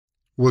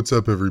What's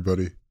up,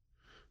 everybody?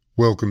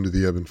 Welcome to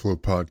the Ebb and Flow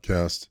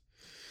podcast.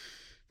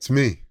 It's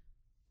me,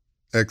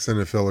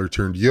 ex-NFLer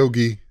turned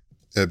yogi,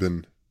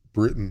 Eben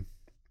Britton.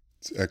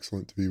 It's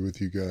excellent to be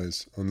with you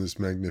guys on this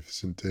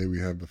magnificent day we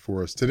have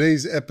before us.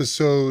 Today's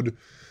episode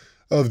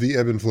of the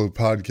Ebb and Flow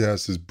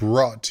podcast is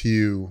brought to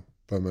you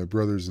by my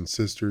brothers and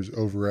sisters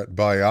over at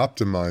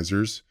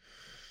Bioptimizers.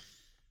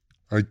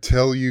 I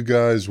tell you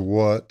guys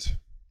what,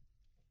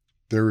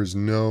 there is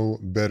no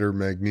better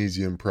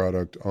magnesium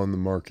product on the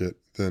market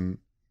than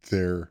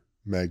their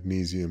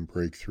magnesium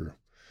breakthrough.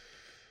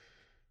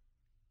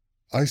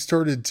 I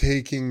started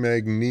taking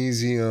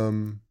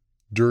magnesium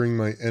during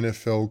my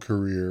NFL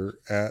career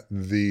at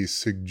the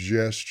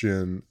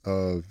suggestion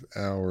of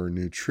our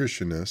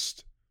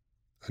nutritionist,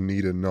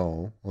 Anita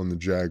Null, on the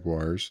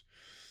Jaguars.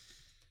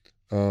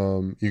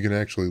 You can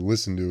actually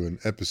listen to an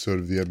episode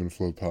of the Ebb and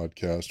Flow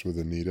podcast with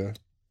Anita.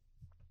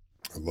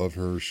 I love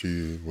her.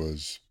 She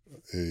was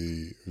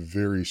a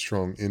very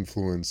strong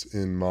influence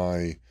in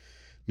my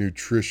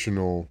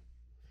nutritional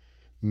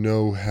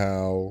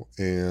know-how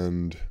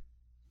and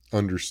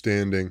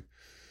understanding.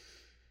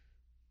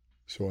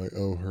 So I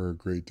owe her a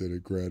great debt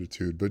of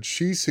gratitude. But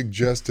she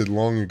suggested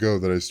long ago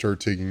that I start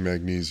taking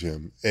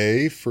magnesium.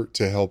 To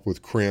help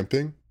with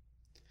cramping.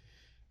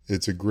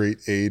 It's a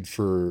great aid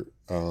for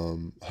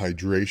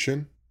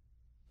hydration.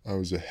 I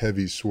was a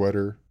heavy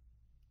sweater.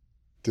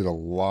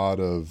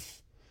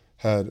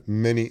 Had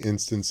many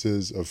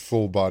instances of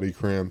full body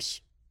cramps.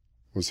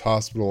 Was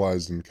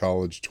hospitalized in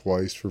college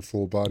twice for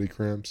full body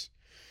cramps.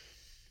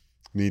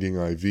 Needed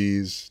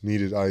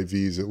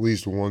IVs at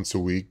least once a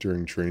week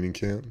during training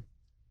camp.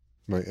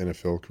 My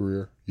NFL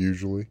career,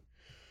 usually.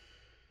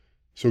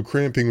 So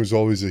cramping was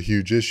always a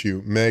huge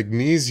issue.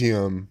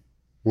 Magnesium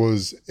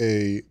was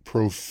a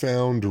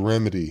profound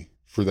remedy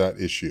for that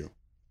issue.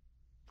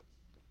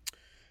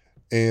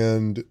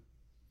 And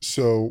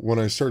so when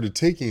I started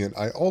taking it,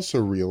 I also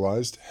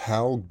realized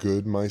how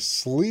good my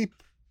sleep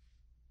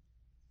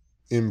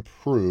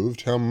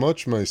improved, how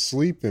much my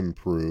sleep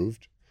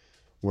improved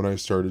when I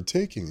started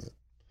taking it.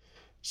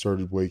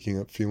 Started waking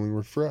up feeling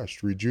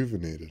refreshed,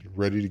 rejuvenated,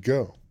 ready to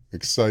go,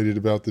 excited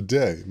about the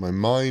day. My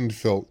mind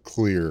felt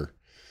clear.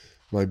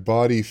 My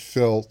body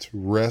felt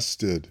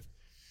rested.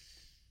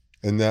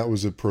 And that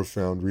was a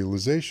profound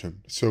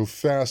realization. So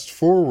fast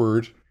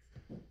forward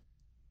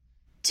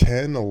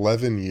 10,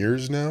 11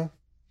 years now,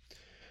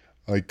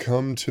 I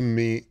come to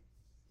meet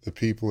the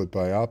people at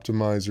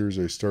Bioptimizers.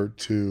 I start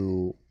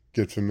to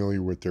get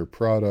familiar with their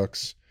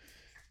products.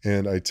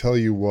 And I tell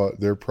you what,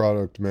 their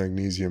product,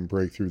 Magnesium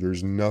Breakthrough,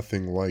 there's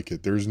nothing like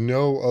it. There's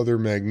no other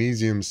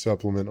magnesium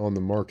supplement on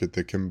the market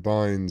that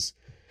combines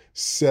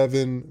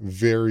 7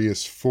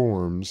 various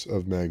forms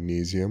of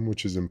magnesium,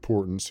 which is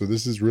important. So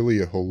this is really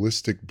a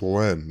holistic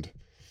blend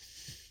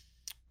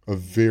of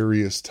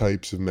various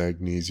types of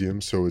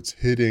magnesium. So it's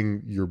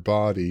hitting your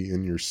body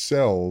and your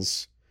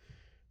cells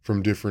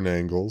from different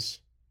angles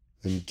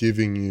and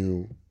giving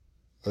you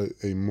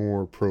a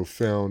more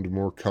profound,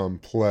 more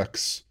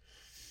complex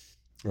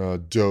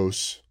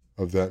dose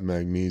of that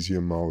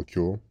magnesium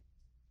molecule.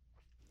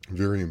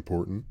 Very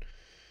important.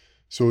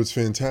 So it's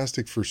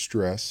fantastic for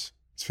stress.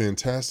 It's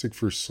fantastic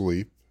for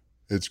sleep.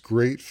 It's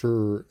great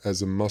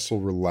as a muscle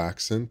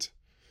relaxant.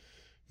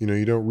 You know,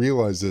 you don't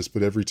realize this,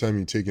 but every time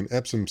you take an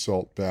Epsom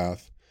salt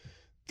bath,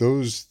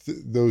 those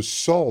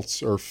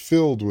salts are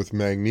filled with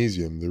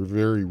magnesium. They're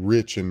very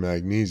rich in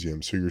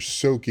magnesium. So you're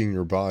soaking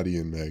your body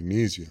in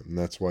magnesium. And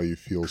that's why you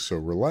feel so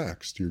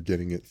relaxed. You're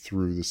getting it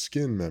through the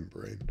skin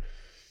membrane.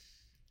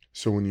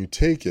 So when you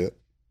take it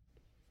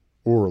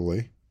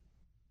orally,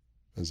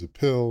 as a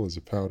pill, as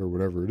a powder,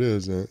 whatever it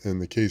is, in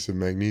the case of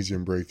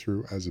Magnesium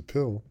Breakthrough, as a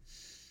pill,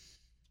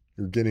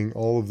 you're getting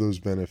all of those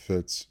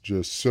benefits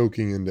just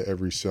soaking into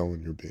every cell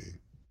in your being.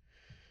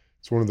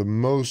 It's one of the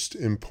most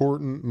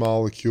important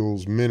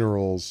molecules,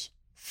 minerals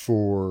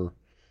for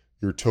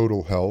your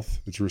total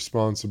health. It's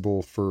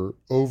responsible for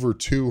over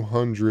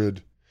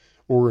 200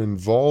 or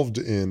involved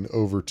in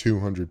over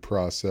 200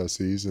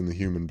 processes in the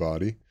human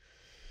body.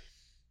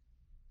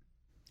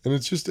 And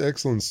it's just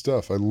excellent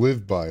stuff. I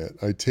live by it.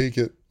 I take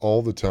it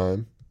all the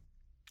time.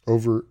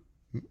 Over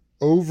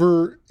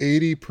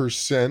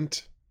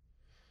 80%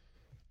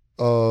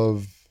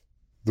 of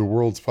the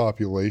world's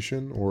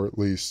population, or at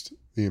least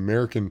the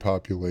American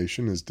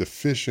population, is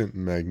deficient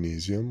in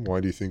magnesium. Why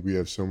do you think we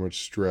have so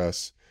much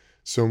stress,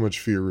 so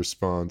much fear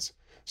response,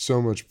 so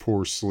much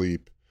poor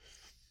sleep?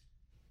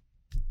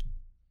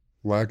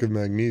 Lack of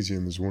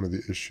magnesium is one of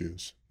the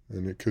issues,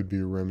 and it could be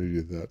a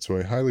remedy to that. So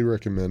I highly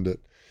recommend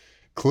it.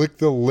 Click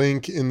the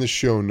link in the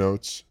show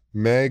notes,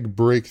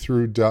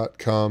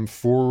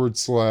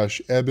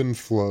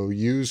 magbreakthrough.com/ebbandflow.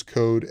 Use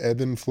code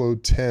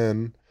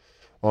ebbandflow10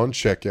 on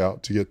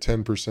checkout to get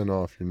 10%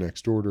 off your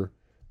next order.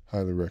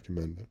 Highly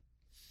recommend it.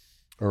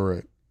 All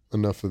right,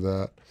 enough of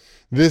that.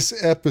 This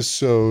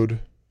episode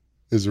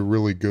is a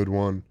really good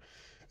one.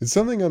 It's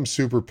something I'm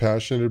super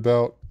passionate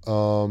about,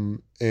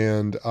 and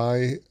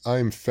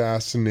I'm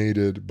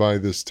fascinated by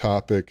this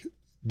topic.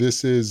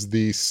 This is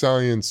the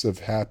science of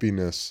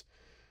happiness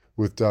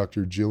with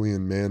Dr.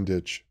 Gillian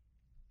Mandich.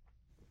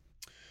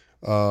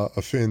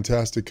 A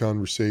fantastic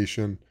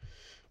conversation.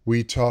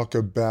 We talk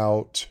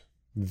about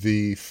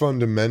the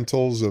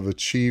fundamentals of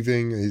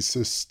achieving a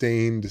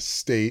sustained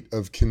state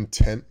of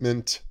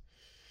contentment.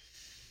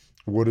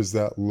 What does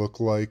that look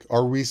like?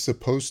 Are we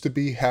supposed to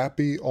be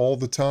happy all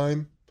the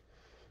time?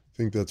 I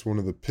think that's one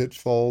of the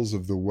pitfalls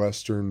of the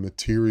Western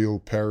material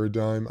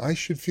paradigm. I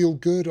should feel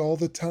good all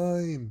the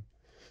time.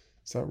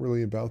 It's not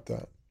really about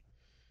that.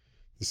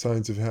 The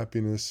science of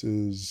happiness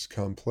is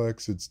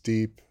complex, it's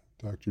deep.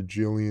 Dr.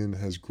 Gillian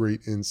has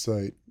great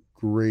insight,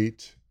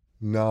 great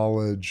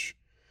knowledge,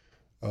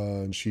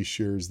 and she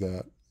shares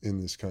that in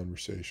this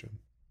conversation.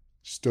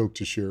 Stoked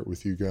to share it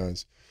with you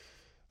guys.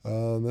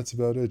 That's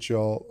about it,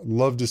 y'all.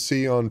 Love to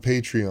see you on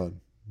Patreon.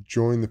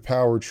 Join the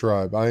Power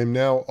Tribe. I am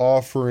now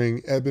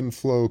offering Ebb and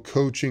Flow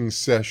coaching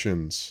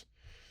sessions.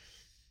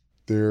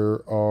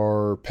 There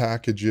are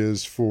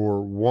packages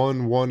for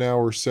one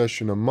 1-hour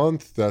session a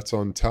month. That's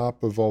on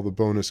top of all the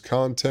bonus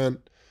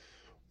content.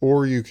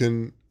 Or you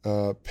can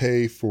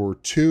pay for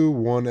 2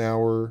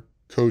 1-hour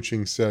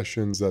coaching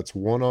sessions. That's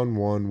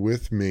one-on-one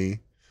with me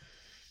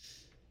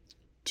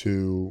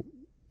to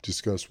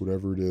discuss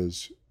whatever it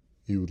is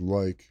you would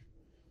like.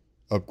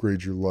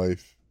 Upgrade your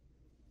life,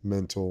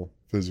 mental,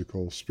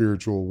 physical,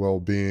 spiritual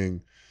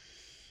well-being,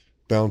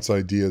 bounce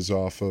ideas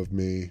off of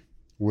me.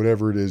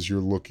 Whatever it is you're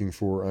looking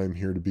for, I'm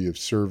here to be of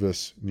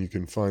service. And you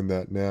can find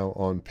that now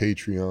on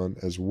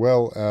Patreon, as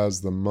well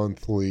as the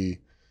monthly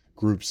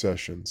group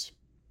sessions.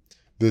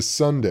 This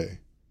Sunday,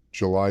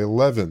 July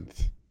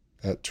 11th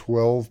at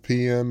 12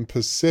 p.m.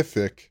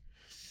 Pacific,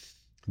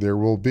 there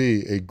will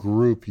be a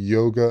group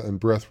yoga and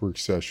breathwork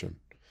session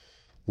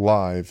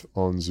live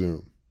on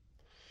Zoom.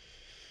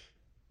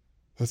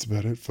 That's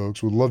about it,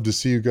 folks. Would love to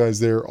see you guys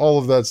there. All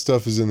of that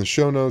stuff is in the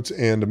show notes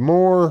and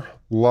more.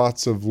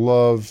 Lots of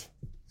love.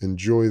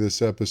 Enjoy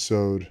this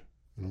episode,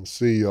 and I'll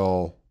see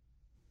y'all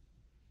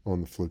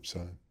on the flip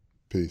side.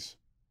 Peace.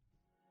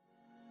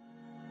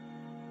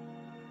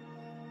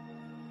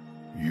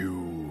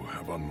 You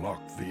have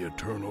unlocked the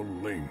eternal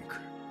link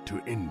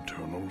to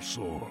internal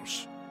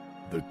source,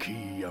 the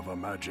key of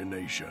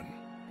imagination,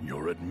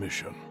 your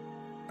admission,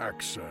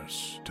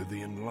 access to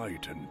the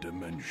enlightened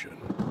dimension.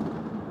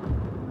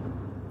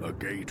 A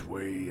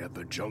gateway at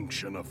the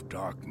junction of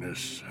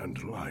darkness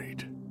and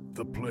light,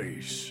 the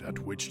place at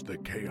which the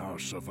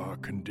chaos of our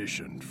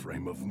conditioned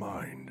frame of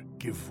mind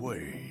give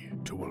way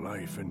to a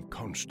life in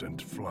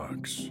constant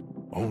flux,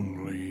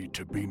 only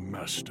to be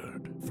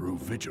mastered through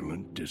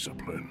vigilant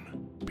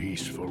discipline.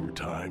 Peaceful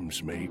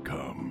times may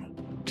come,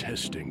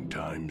 testing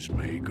times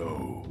may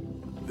go.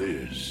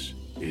 This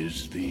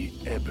is the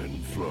Ebb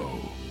and Flow.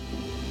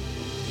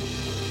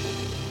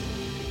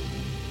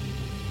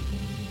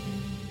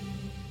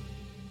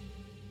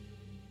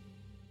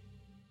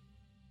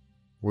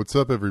 What's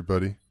up,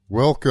 everybody?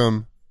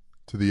 Welcome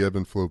to the Ebb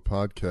and Flow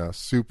podcast.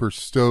 Super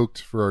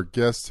stoked for our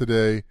guest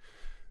today,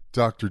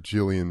 Dr.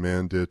 Gillian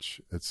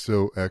Mandich. It's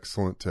so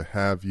excellent to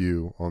have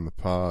you on the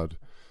pod.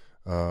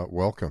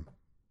 Welcome.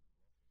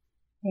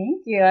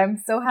 Thank you.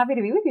 I'm so happy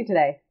to be with you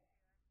today.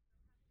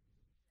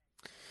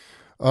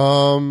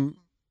 I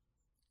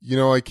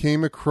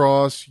came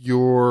across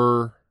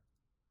your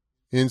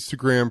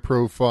Instagram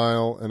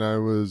profile and I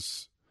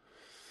was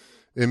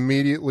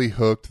immediately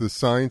hooked. The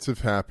science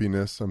of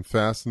happiness. I'm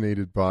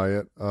fascinated by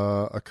it.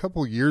 A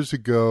couple years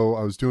ago,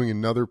 I was doing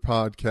another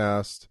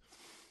podcast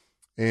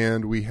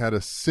and we had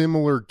a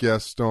similar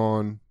guest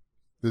on.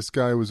 This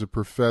guy was a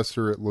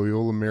professor at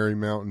Loyola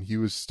Marymount. He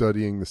was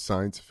studying the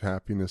science of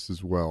happiness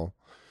as well.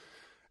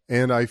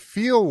 And I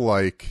feel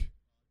like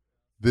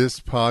this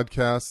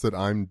podcast that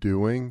I'm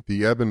doing,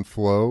 the Ebb and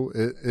Flow,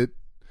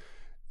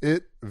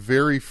 it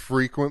very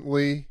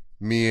frequently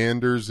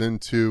meanders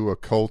into a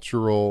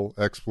cultural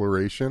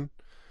exploration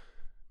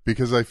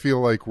because I feel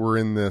like we're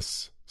in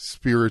this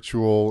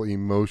spiritual,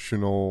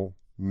 emotional,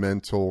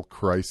 mental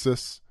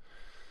crisis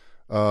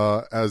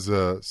as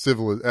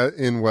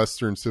in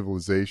Western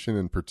civilization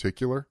in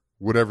particular,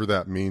 whatever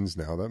that means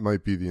now. That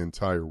might be the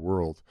entire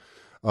world.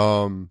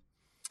 And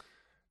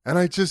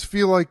I just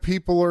feel like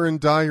people are in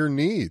dire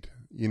need.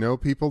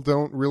 People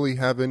don't really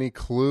have any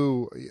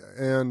clue.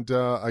 And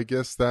I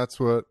guess that's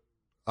what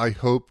I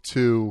hope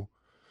to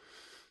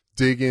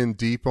dig in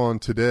deep on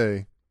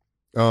today.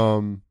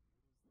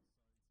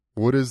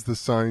 What is the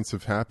science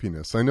of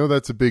happiness? I know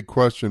that's a big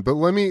question, but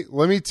let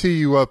me tee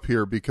you up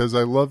here because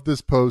I love this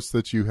post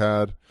that you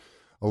had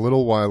a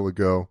little while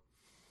ago.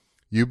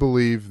 You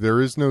believe there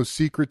is no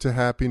secret to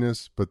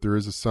happiness, but there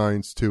is a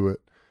science to it.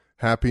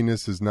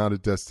 Happiness is not a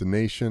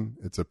destination,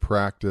 it's a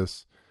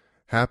practice.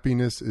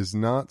 Happiness is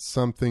not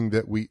something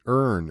that we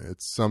earn,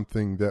 it's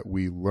something that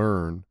we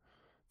learn.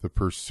 The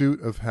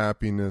pursuit of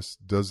happiness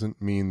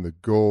doesn't mean the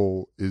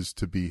goal is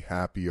to be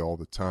happy all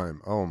the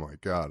time. Oh my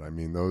God. I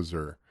mean, those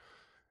are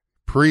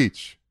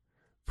preach,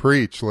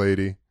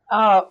 lady.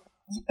 Well,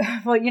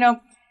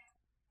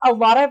 a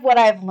lot of what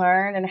I've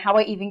learned and how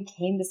I even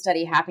came to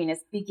study happiness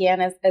began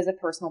as a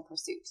personal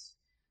pursuit.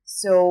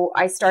 So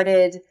I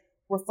started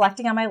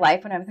reflecting on my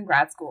life when I was in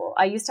grad school.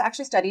 I used to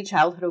actually study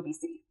childhood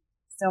obesity.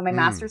 So my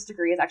master's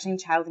degree is actually in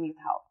child and youth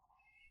health.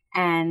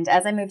 And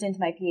as I moved into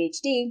my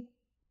PhD,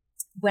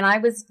 when I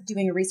was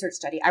doing a research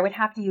study, I would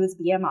have to use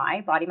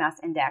BMI, body mass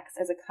index,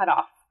 as a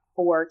cutoff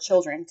for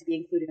children to be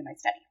included in my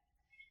study.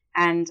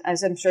 And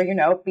as I'm sure you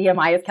know,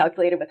 BMI is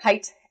calculated with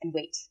height and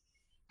weight.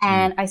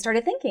 And I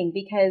started thinking,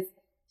 because,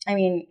 I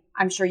mean,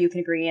 I'm sure you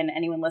can agree, and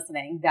anyone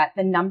listening, that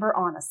the number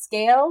on a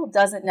scale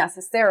doesn't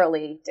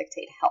necessarily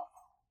dictate health.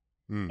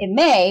 It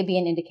may be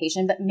an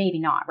indication, but maybe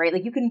not, right?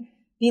 Like, you can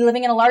be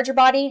living in a larger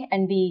body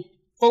and be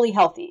fully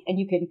healthy, and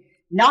you can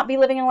not be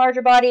living in a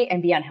larger body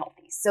and be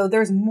unhealthy. So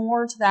there's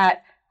more to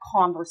that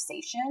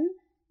conversation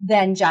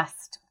than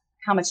just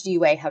how much do you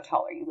weigh, how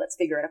tall are you? Let's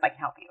figure out if I can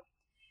help you.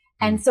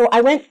 And so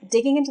I went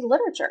digging into the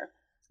literature,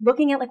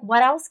 looking at like,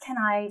 what else can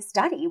I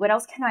study? What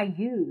else can I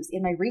use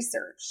in my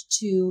research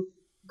to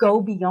go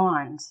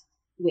beyond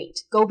weight,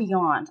 go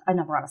beyond a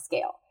number on a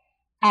scale?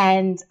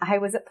 And I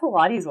was at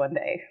Pilates one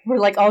day, where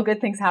like all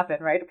good things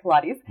happen, right? At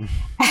Pilates.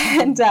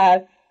 And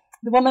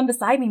the woman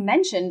beside me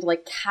mentioned,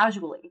 like,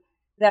 casually,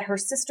 that her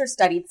sister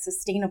studied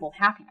sustainable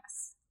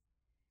happiness.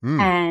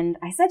 And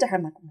I said to her,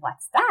 I'm like,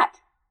 what's that?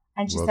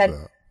 And she said,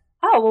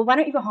 oh, well, why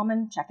don't you go home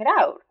and check it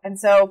out? And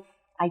so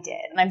I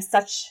did. And I'm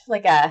such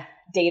like a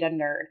data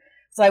nerd.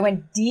 So I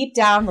went deep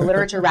down the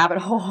literature rabbit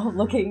hole,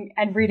 looking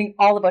and reading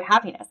all about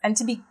happiness. And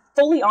to be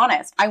fully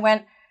honest, I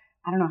went,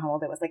 I don't know how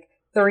old it was, like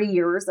 30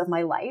 years of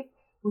my life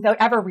without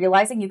ever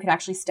realizing you could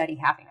actually study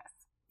happiness.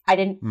 I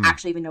didn't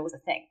actually even know it was a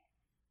thing.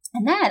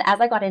 And then as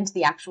I got into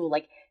the actual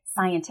like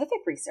scientific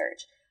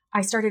research,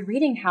 I started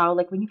reading how,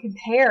 like, when you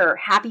compare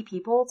happy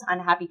people to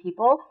unhappy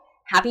people,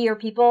 happier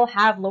people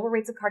have lower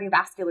rates of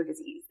cardiovascular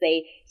disease.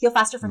 They heal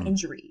faster from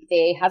injury.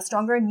 They have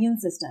stronger immune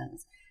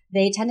systems.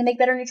 They tend to make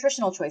better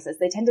nutritional choices.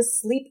 They tend to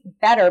sleep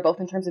better, both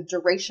in terms of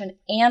duration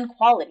and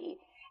quality.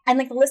 And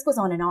like the list goes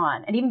on.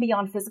 And even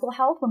beyond physical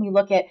health, when we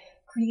look at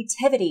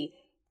creativity,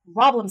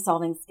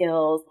 problem-solving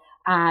skills,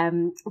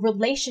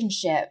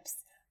 relationships,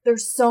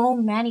 there's so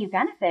many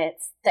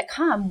benefits that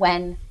come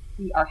when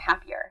we are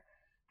happier.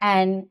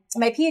 And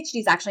my PhD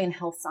is actually in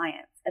health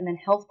science, and then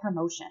health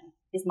promotion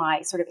is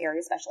my sort of area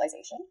of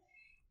specialization.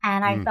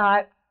 And I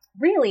thought,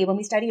 really, when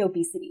we study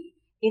obesity,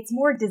 it's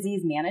more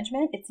disease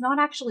management. It's not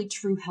actually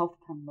true health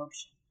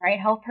promotion, right?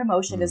 Health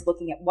promotion is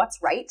looking at what's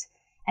right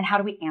and how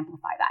do we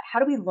amplify that? How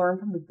do we learn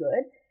from the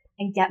good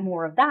and get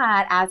more of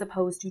that, as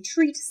opposed to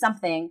treat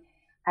something,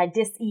 a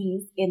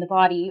dis-ease in the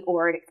body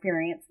or an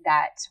experience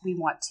that we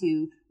want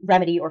to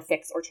remedy or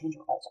fix or change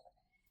or alter.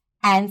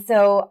 And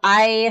so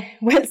I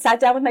sat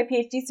down with my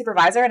PhD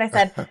supervisor and I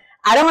said,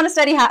 I don't want to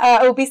study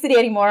obesity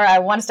anymore. I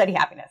want to study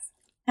happiness.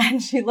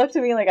 And she looked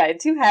at me like I had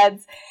two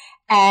heads.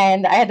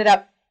 And I ended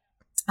up,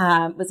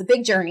 it was a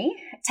big journey,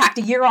 tacked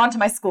a year on to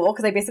my school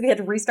because I basically had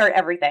to restart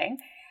everything.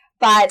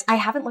 But I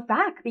haven't looked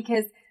back,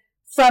 because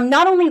from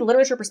not only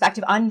literature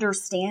perspective,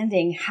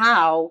 understanding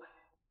how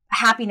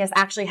happiness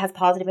actually has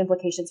positive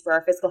implications for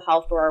our physical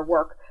health, for our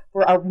work,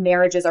 for our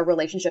marriages, our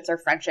relationships, our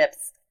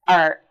friendships,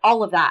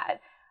 all of that.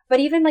 But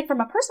even like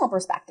from a personal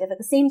perspective, at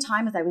the same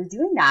time as I was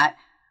doing that,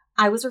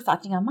 I was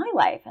reflecting on my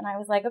life. And I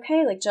was like,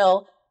 okay, like,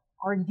 Jill,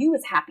 are you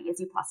as happy as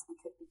you possibly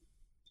could be?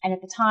 And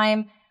at the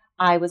time,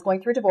 I was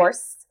going through a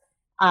divorce.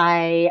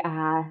 I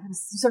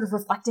was sort of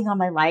reflecting on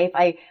my life.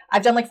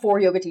 I've done like 4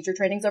 yoga teacher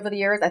trainings over the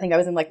years. I think I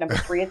was in like number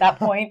 3 at that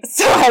point.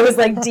 So I was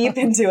like deep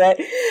into it.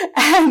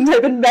 And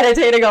I've been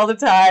meditating all the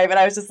time. And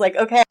I was just like,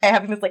 okay, I'm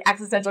having this like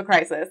existential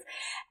crisis.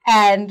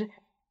 And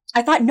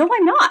I thought, no,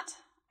 I'm not.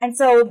 And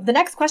so the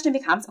next question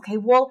becomes, okay,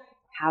 well,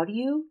 how do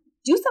you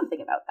do something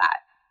about that?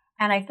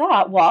 And I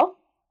thought, well,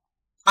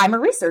 I'm a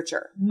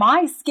researcher.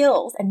 My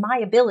skills and my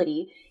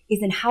ability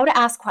is in how to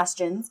ask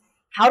questions,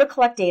 how to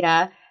collect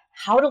data,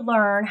 how to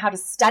learn, how to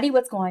study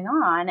what's going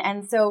on.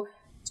 And so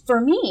for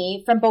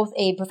me, from both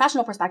a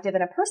professional perspective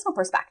and a personal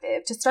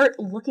perspective, to start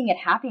looking at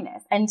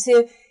happiness and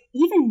to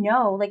even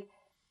know, like,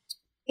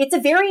 it's a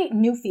very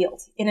new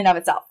field in and of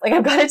itself. Like,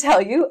 I've got to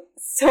tell you,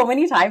 so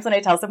many times when I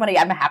tell somebody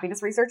I'm a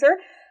happiness researcher,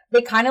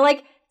 they kind of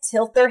like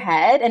tilt their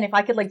head. And if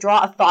I could like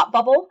draw a thought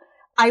bubble,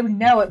 I would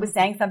know it was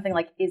saying something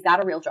like, is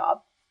that a real job?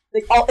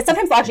 Like,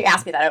 sometimes they'll actually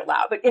ask me that out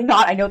loud, but if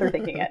not, I know they're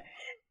thinking it.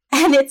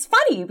 And it's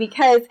funny,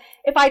 because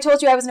if I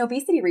told you I was an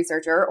obesity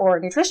researcher or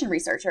a nutrition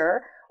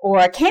researcher or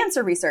a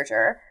cancer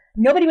researcher,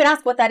 nobody would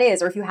ask what that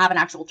is or if you have an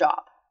actual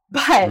job.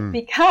 But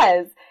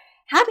because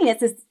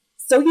happiness is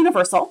so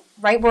universal,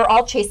 right? We're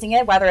all chasing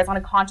it, whether it's on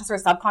a conscious or a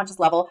subconscious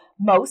level,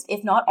 most,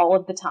 if not all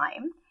of the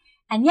time.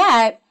 And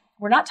yet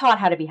we're not taught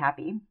how to be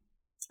happy.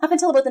 Up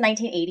until about the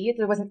 1980s,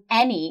 there wasn't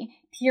any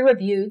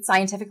peer-reviewed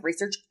scientific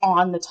research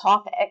on the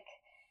topic.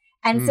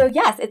 And so,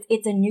 yes,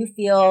 it's a new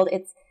field.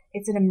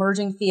 It's an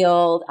emerging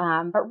field.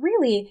 But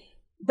really,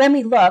 when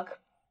we look,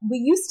 we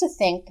used to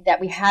think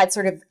that we had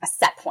sort of a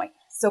set point.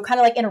 So kind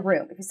of like in a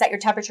room, if you set your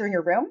temperature in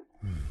your room,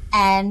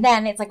 and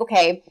then it's like,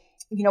 okay,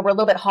 you know, we're a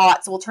little bit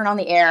hot, so we'll turn on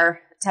the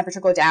air, temperature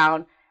go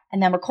down,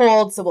 and then we're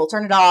cold, so we'll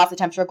turn it off, the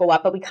temperature go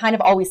up, but we kind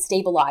of always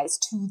stabilize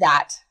to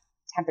that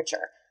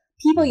temperature.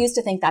 People used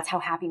to think that's how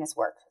happiness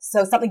worked.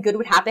 So something good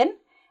would happen,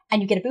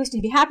 and you get a boost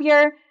and you'd be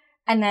happier.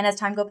 And then as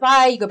time goes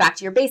by, you go back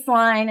to your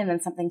baseline, and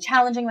then something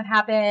challenging would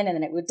happen, and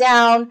then it would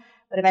down.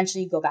 but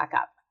eventually you go back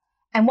up.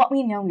 And what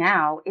we know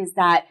now is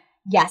that,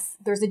 yes,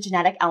 there's a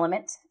genetic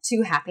element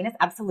to happiness,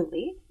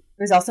 absolutely.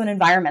 There's also an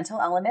environmental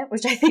element,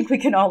 which I think we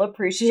can all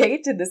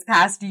appreciate in this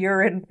past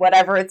year and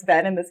whatever it's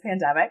been in this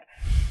pandemic.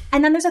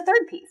 And then there's a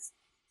third piece.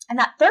 And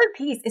that third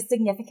piece is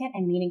significant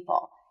and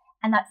meaningful.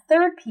 And that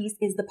third piece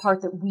is the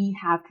part that we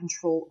have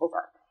control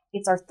over.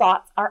 It's our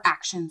thoughts, our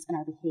actions, and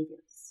our behaviors.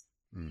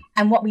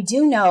 And what we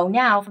do know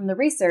now from the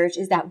research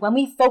is that when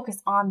we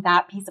focus on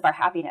that piece of our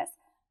happiness,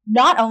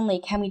 not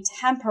only can we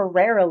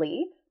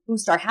temporarily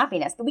boost our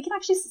happiness, but we can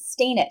actually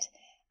sustain it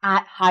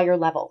at higher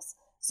levels.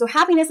 So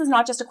happiness is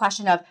not just a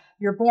question of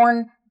you're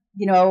born,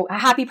 a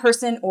happy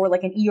person or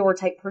like an Eeyore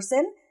type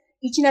person.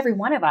 Each and every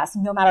one of us,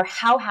 no matter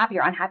how happy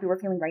or unhappy we're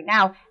feeling right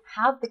now,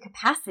 have the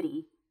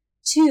capacity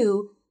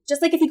to,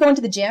 just like if you go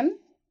into the gym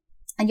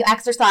and you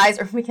exercise,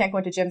 or we can't go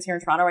into gyms here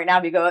in Toronto right now,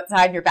 but you go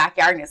outside in your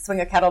backyard and you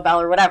swing a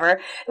kettlebell or whatever.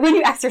 When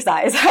you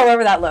exercise,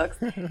 however that looks,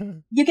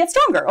 you get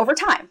stronger over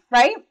time,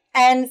 right?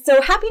 And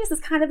so happiness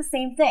is kind of the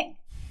same thing.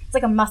 It's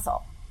like a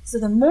muscle. So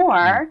the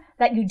more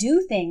that you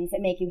do things that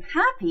make you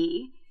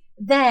happy,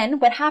 then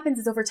what happens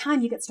is over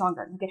time you get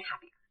stronger, you get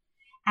happier.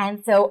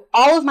 And so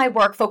all of my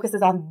work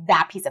focuses on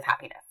that piece of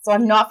happiness. So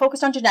I'm not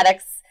focused on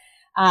genetics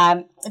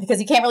because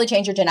you can't really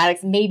change your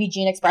genetics, maybe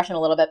gene expression a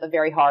little bit, but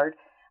very hard.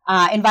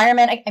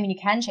 Environment, I mean, you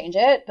can change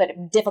it,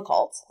 but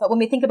difficult. But when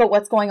we think about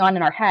what's going on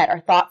in our head, our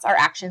thoughts, our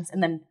actions,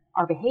 and then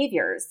our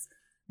behaviors,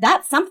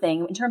 that's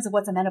something in terms of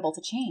what's amenable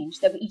to change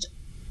that we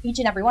each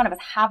and every one of us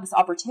have this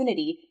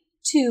opportunity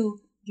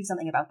to do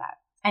something about that.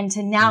 And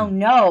to now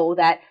know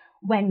that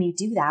when we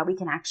do that, we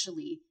can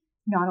actually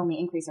not only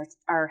increase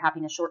our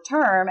happiness short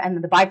term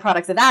and the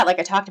byproducts of that, like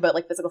I talked about,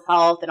 like physical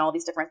health and all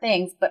these different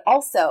things, but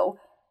also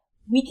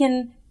we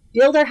can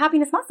build our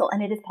happiness muscle,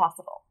 and it is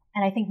possible.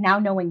 And I think now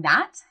knowing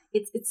that,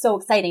 it's so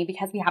exciting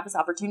because we have this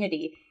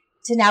opportunity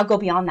to now go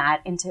beyond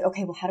that into,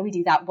 okay, well, how do we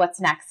do that? What's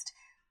next?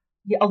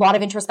 A lot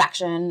of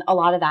introspection, a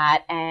lot of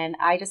that. And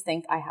I just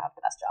think I have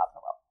the best job in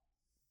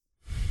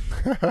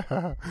the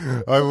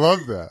world. I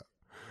love that.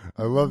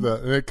 I love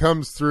that. And it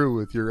comes through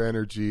with your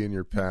energy and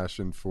your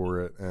passion for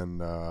it.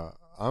 And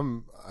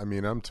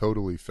I'm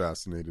totally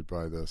fascinated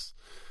by this.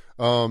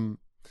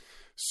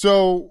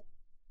 So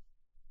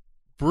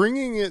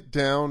bringing it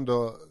down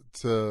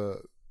to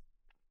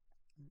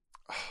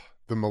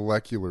the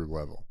molecular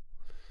level,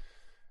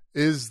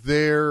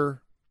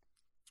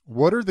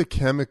 what are the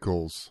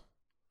chemicals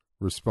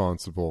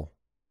responsible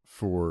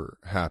for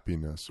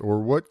happiness,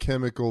 or what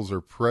chemicals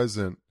are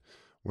present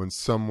when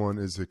someone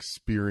is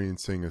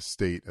experiencing a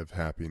state of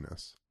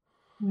happiness?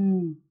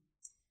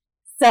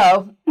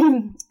 So,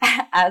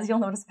 as you'll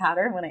notice a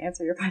pattern when I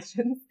answer your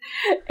questions,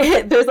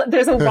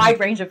 there's a wide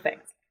range of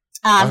things.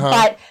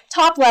 But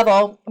top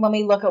level, when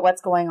we look at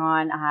what's going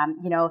on,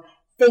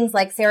 things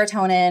like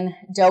serotonin,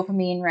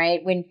 dopamine,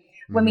 right? When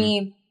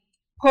we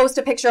post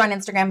a picture on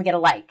Instagram, we get a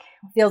like.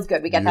 It feels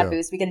good. We get that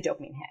boost. We get a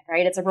dopamine hit,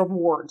 right? It's a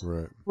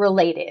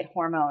reward-related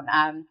hormone.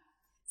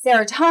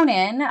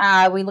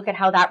 Serotonin, we look at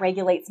how that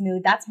regulates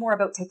mood. That's more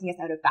about taking us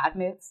out of bad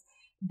moods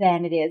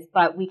than it is,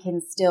 but we can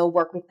still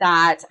work with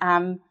that.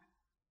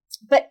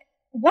 But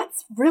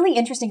what's really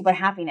interesting about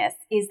happiness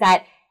is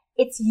that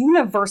it's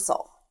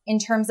universal in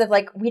terms of,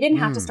 like, we didn't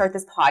have to start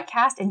this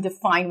podcast and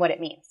define what it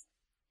means.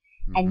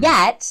 And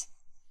yet,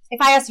 if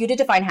I asked you to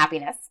define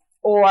happiness,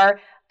 or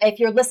if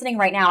you're listening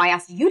right now, I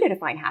asked you to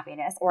define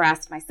happiness, or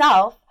asked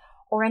myself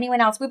or anyone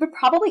else, we would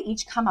probably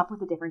each come up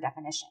with a different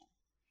definition.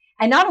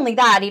 And not only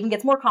that, it even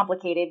gets more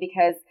complicated,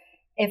 because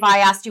if I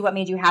asked you what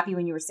made you happy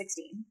when you were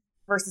 16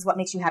 versus what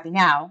makes you happy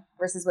now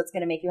versus what's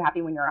going to make you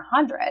happy when you're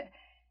 100,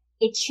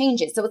 it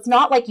changes. So it's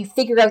not like you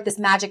figure out this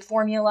magic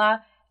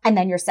formula and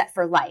then you're set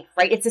for life,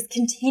 right? It's this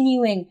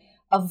continuing,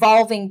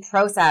 evolving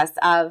process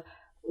of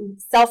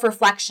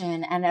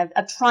self-reflection and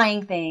of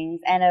trying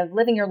things and of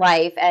living your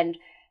life and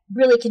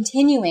really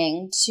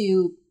continuing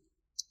to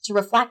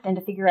reflect and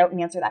to figure out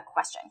and answer that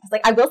question. Because,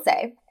 like, I will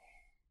say,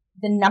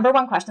 the number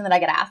one question that I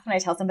get asked when I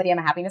tell somebody I'm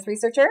a happiness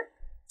researcher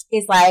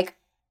is, like,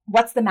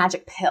 what's the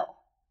magic pill?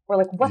 Or,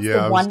 like, what's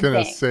the one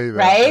thing, say that,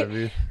 right?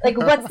 Maybe. Like,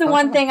 what's the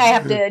one thing I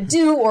have to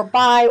do or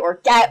buy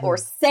or get or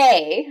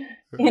say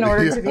in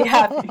order to be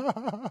happy?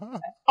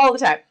 All the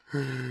time.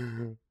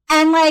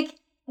 And, like,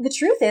 the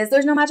truth is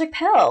there's no magic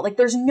pill. Like,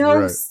 there's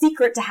no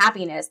secret to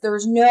happiness.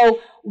 There's no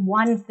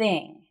one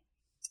thing.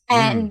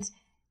 And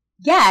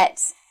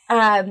yet,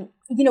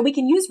 we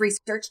can use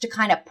research to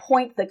kind of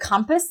point the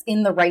compass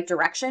in the right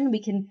direction.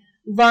 We can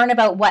learn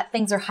about what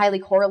things are highly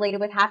correlated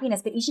with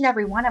happiness, but each and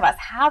every one of us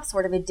have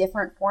sort of a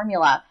different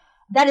formula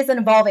that is an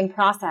evolving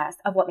process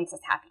of what makes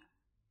us happy.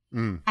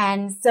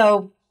 And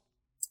so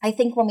I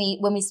think when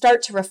we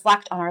start to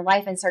reflect on our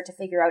life and start to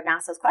figure out and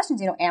ask those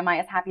questions, am I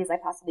as happy as I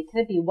possibly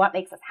could be? What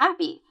makes us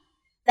happy?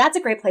 That's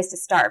a great place to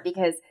start,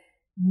 because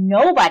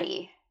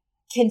nobody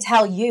can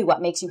tell you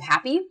what makes you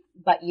happy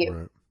but you.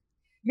 Right.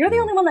 You're the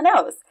only one that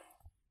knows.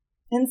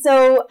 And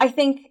so I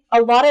think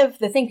a lot of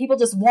the thing, people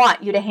just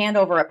want you to hand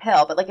over a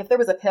pill. But, like, if there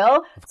was a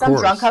pill, some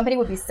drug company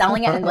would be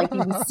selling it and, like,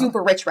 you'd be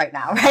super rich right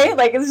now, right?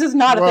 Like, it's just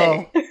not a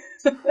thing.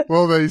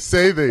 Well, they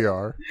say they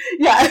are.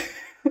 Yeah.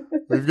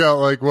 We've got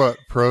like what?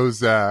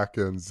 Prozac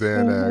and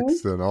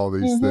Xanax and all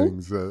these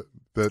things that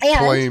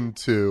claim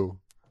to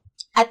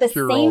at the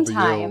cure same all the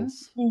time,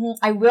 ills.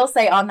 I will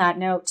say on that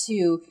note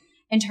too,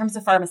 in terms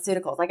of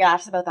pharmaceuticals, I get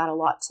asked about that a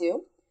lot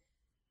too.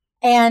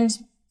 And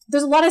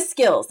there's a lot of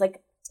skills.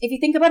 Like if you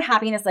think about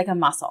happiness like a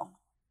muscle,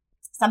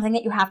 something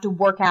that you have to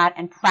work at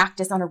and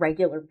practice on a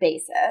regular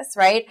basis,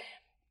 right?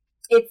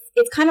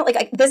 It's kind of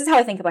like, this is how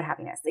I think about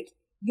happiness. Like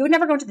you would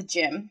never go to the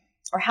gym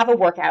or have a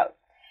workout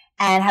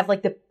and have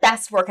like the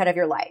best workout of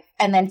your life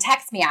and then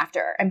text me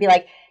after and be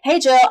like, hey,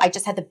 Jill, I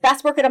just had the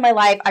best workout of my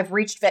life. I've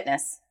reached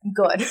fitness. I'm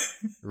good.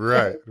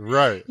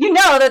 Right. You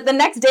know that the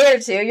next day or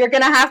two, you're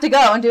going to have to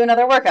go and do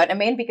another workout. It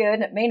may be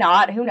good. It may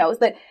not. Who knows?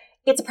 But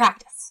it's a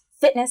practice.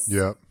 Fitness,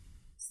 Yep.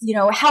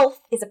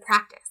 Health is a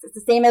practice. It's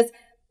the same as,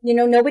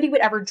 nobody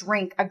would ever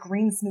drink a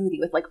green smoothie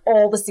with like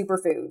all the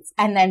superfoods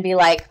and then be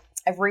like,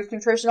 I've reached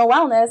nutritional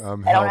wellness.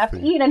 I don't have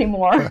to eat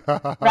anymore.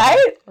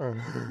 Right?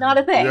 Not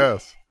a thing.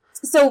 Yes.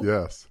 So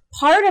yes.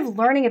 Part of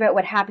learning about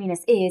what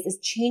happiness is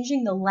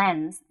changing the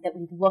lens that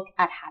we look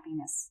at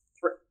happiness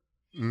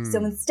through.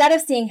 So instead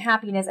of seeing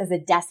happiness as a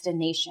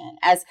destination,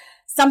 as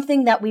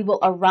something that we will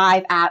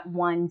arrive at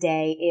one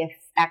day if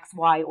X,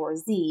 Y, or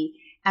Z,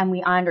 and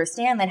we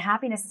understand that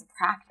happiness is a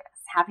practice.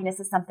 Happiness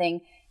is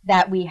something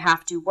that we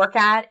have to work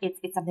at.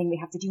 It's something we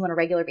have to do on a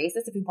regular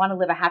basis. If we want to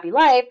live a happy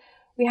life,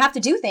 we have to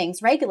do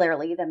things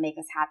regularly that make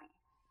us happy.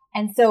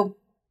 And so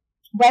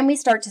when we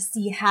start to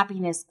see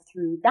happiness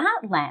through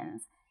that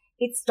lens,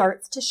 it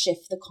starts to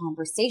shift the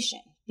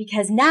conversation.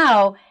 Because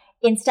now,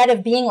 instead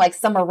of being like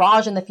some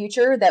mirage in the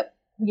future that,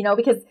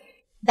 because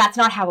that's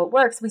not how it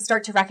works, we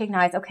start to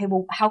recognize, okay,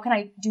 well, how can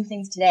I do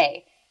things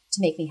today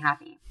to make me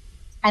happy?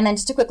 And then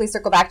just to quickly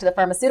circle back to the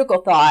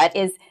pharmaceutical thought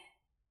is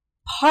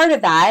part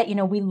of that,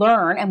 we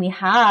learn and we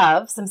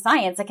have some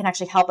science that can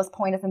actually help us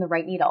point us in the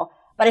right needle.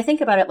 But I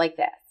think about it like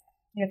this.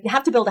 If you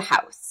have to build a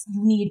house,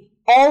 you need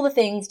all the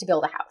things to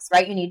build a house,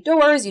 right? You need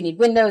doors, you need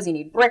windows, you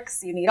need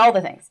bricks, you need all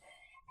the things.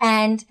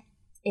 And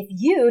if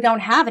you don't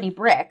have any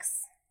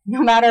bricks,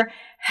 no matter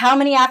how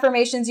many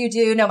affirmations you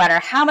do, no matter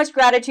how much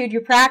gratitude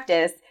you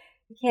practice,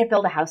 you can't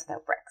build a house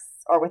without bricks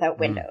or without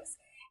windows.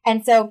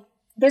 And so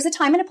there's a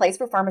time and a place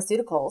for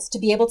pharmaceuticals to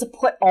be able to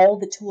put all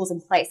the tools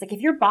in place. Like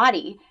if your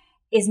body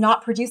is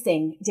not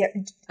producing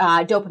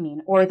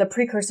dopamine or the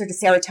precursor to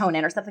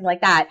serotonin or something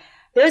like that,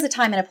 there is a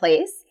time and a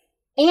place.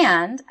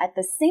 And at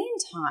the same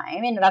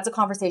time, and that's a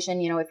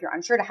conversation, if you're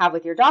unsure to have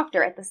with your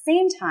doctor, at the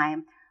same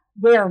time,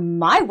 where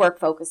my work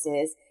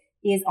focuses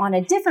is on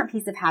a different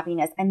piece of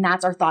happiness, and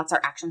that's our thoughts,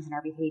 our actions, and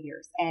our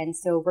behaviors. And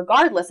so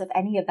regardless of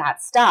any of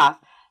that stuff,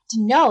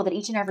 to know that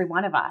each and every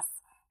one of us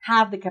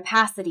have the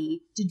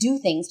capacity to do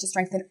things to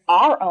strengthen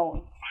our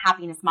own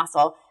happiness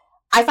muscle,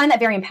 I find that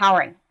very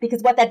empowering,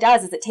 because what that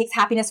does is it takes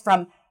happiness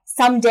from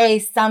someday,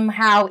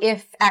 somehow,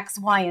 if X,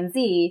 Y, and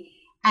Z,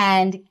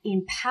 and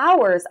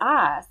empowers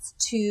us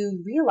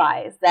to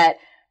realize that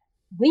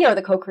we are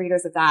the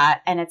co-creators of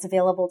that, and it's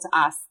available to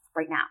us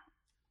right now.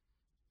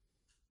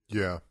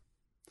 Yeah.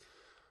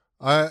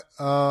 I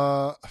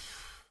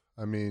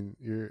mean,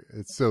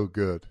 it's so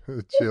good.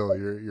 Jill,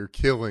 you're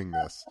killing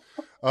this.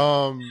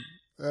 And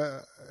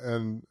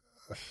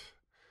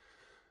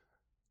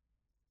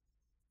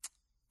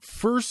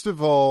first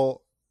of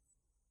all,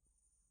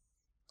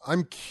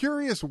 I'm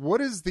curious,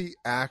 what is the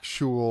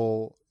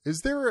actual,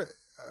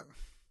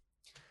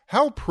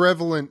 how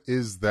prevalent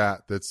is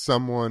that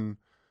someone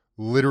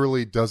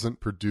literally doesn't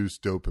produce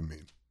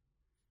dopamine?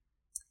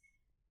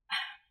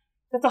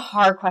 That's a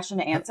hard question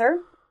to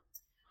answer.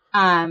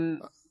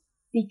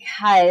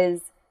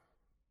 Because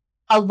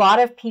a lot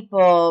of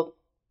people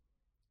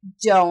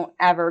don't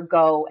ever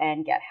go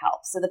and get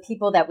help. So the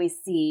people that we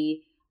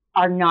see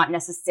are not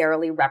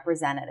necessarily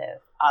representative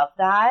of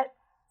that.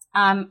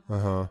 And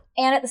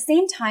at the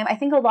same time, I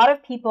think a lot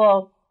of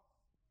people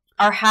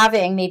are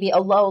having maybe a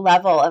low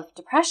level of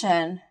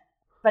depression.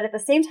 But at the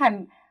same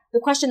time, the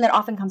question that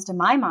often comes to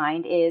my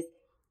mind is,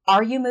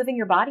 are you moving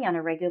your body on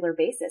a regular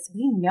basis?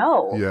 We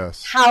know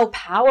how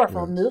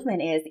powerful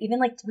movement is. Even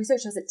like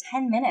research shows that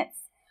 10 minutes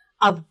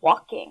of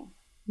walking,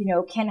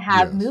 can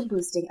have mood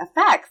boosting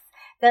effects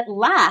that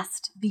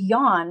last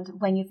beyond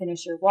when you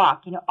finish your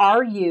walk.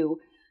 Are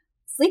you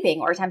sleeping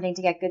or attempting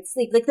to get good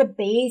sleep? Like the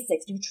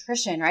basics,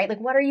 nutrition, right?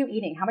 Like what are you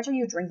eating? How much are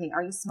you drinking?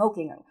 Are you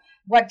smoking?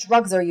 What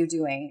drugs are you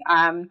doing?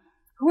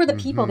 Who are the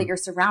people that you're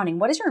surrounding?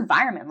 What does your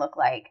environment look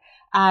like?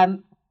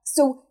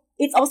 So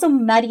it's also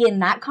muddy in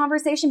that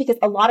conversation because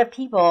a lot of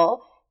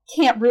people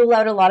can't rule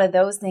out a lot of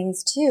those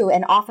things too.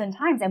 And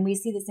oftentimes, and we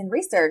see this in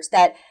research,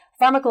 that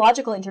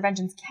pharmacological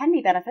interventions can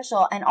be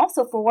beneficial. And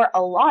also for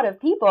a lot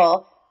of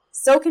people,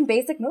 so can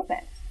basic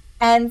movement.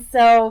 And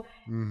so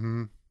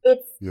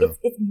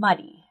it's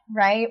muddy,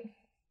 right?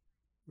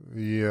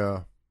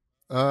 Yeah.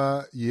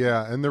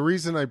 Yeah. And the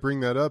reason I bring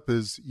that up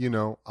is,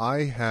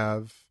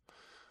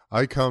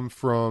 I come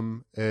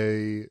from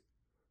a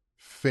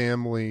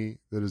family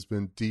that has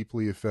been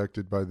deeply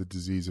affected by the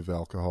disease of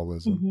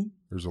alcoholism.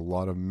 There's a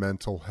lot of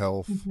mental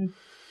health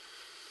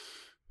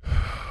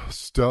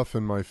stuff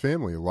in my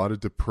family, a lot of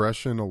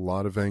depression, a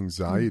lot of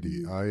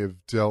anxiety. Mm-hmm. I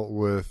have dealt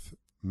with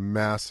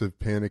massive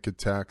panic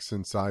attacks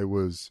since I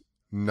was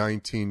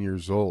 19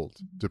 years old,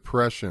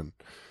 depression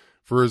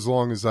for as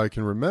long as I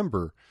can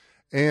remember.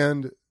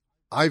 And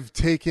I've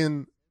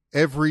taken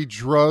every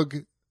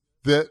drug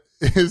that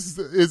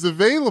is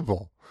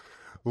available,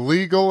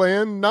 legal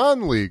and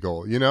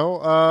non-legal,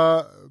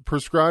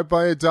 prescribed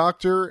by a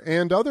doctor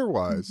and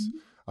otherwise. Mm-hmm.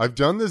 I've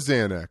done the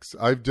Xanax.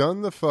 I've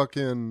done the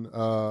fucking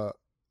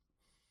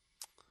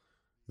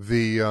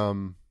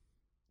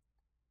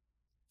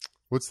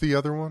what's the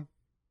other one?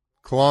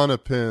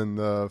 Klonopin,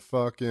 the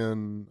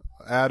fucking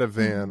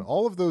Ativan,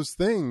 all of those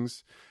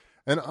things.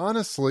 And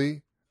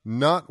honestly,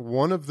 not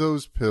one of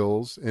those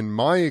pills, in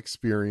my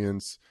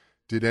experience,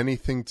 did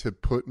anything to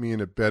put me in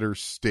a better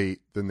state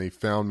than they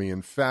found me.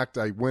 In fact,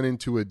 I went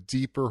into a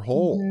deeper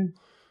hole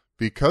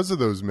because of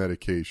those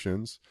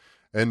medications.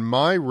 And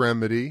my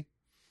remedy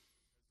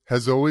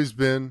has always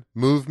been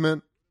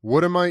movement.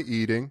 What am I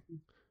eating?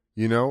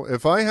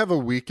 If I have a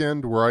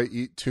weekend where I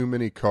eat too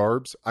many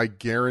carbs, I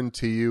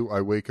guarantee you I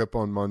wake up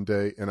on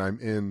Monday and I'm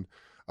in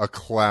a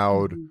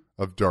cloud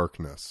of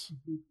darkness.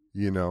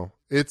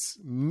 It's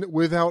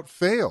without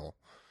fail,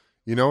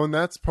 and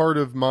that's part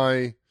of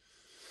my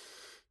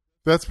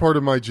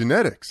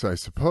genetics, I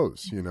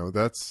suppose.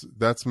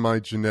 That's my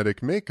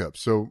genetic makeup.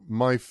 So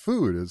my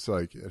food is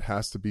like, it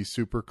has to be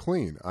super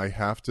clean. I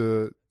have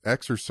to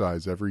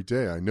exercise every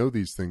day. I know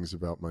these things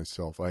about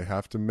myself. I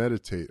have to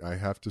meditate. I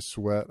have to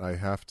sweat. I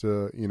have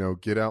to,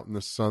 get out in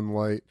the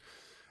sunlight.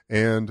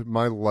 And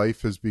my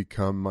life has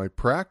become my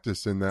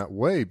practice in that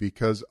way,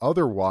 because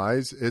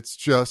otherwise it's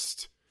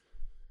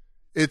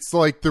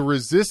like the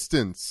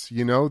resistance,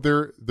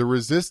 the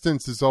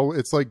resistance is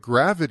it's like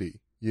gravity,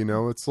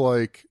 it's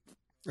like,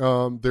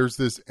 there's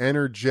this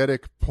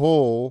energetic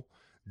pull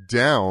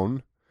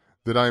down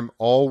that I'm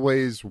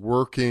always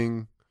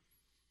working.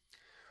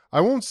 I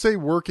won't say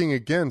working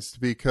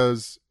against,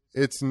 because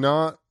it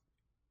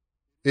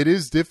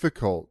is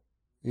difficult.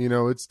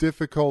 It's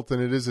difficult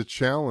and it is a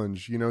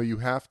challenge. You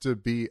have to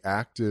be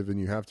active and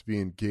you have to be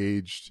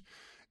engaged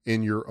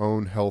in your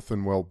own health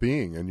and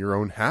well-being and your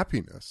own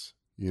happiness,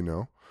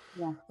 Yeah.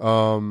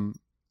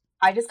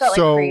 I just got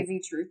crazy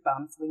truth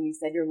bumps when you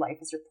said your life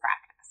is your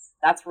practice.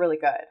 That's really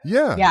good.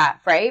 Yeah. Yeah,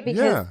 right?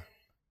 Because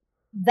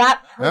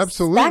that perspective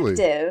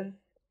absolutely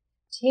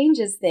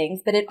changes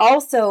things, but it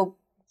also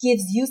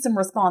gives you some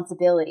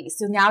responsibility.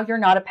 So now you're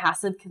not a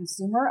passive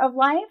consumer of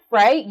life,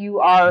 right? You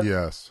are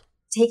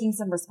taking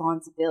some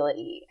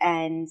responsibility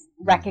and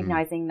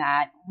recognizing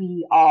that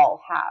we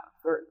all have,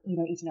 or,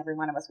 each and every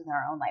one of us within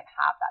our own life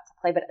have that to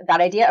play. But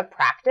that idea of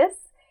practice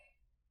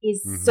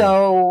is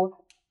so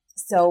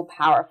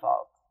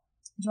powerful.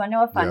 Do you want to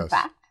know a fun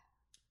fact?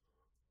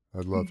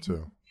 I'd love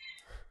to.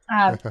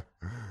 And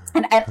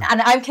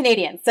I'm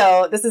Canadian,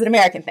 so this is an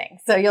American thing.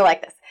 So you'll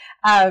like this.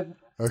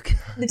 Okay.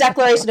 The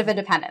Declaration of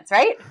Independence,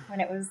 right?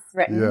 When it was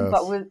written,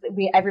 but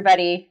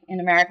everybody in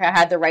America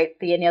had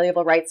the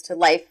inalienable rights to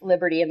life,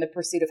 liberty, and the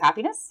pursuit of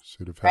happiness.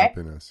 Pursuit of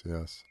happiness,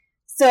 yes.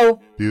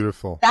 So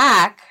beautiful.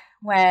 Back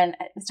when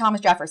it's Thomas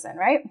Jefferson,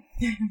 right?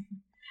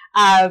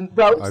 I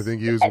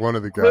think he was one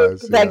of the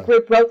guys. That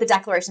group wrote the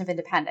Declaration of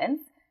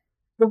Independence.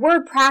 The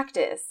word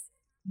practice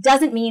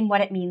doesn't mean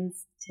what it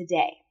means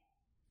today.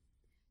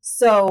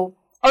 The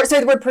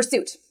word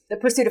pursuit. The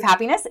pursuit of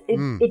happiness.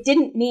 It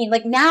didn't mean,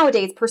 like,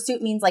 nowadays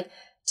pursuit means like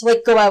to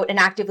like go out and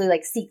actively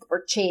like seek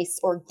or chase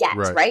or get,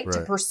 right?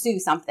 To pursue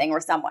something or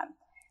someone.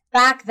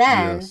 Back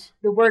then,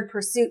 the word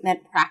pursuit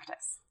meant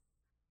practice.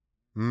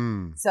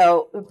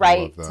 So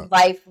right to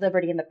life,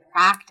 liberty, and the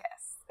practice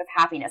of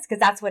happiness,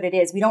 because that's what it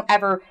is. We don't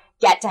ever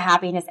get to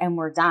happiness and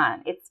we're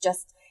done.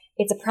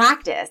 It's a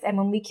practice. And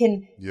when we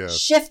can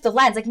shift the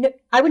lens, like,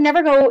 I would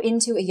never go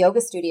into a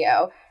yoga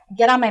studio,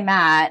 get on my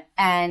mat,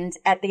 and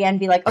at the end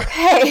be like,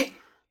 okay,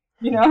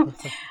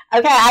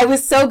 I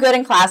was so good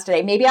in class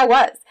today. Maybe I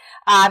was.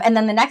 And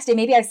then the next day,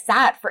 maybe I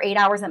sat for 8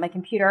 hours at my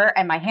computer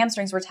and my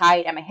hamstrings were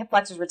tight and my hip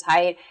flexors were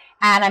tight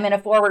and I'm in a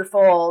forward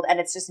fold and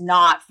it's just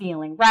not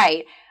feeling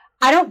right.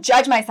 I don't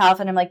judge myself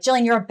and I'm like,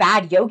 Gillian, you're a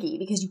bad yogi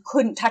because you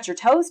couldn't touch your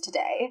toes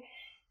today,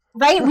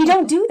 right? We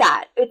don't do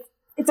that.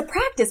 It's a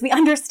practice. We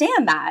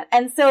understand that.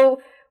 And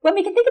so when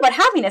we can think about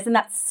happiness in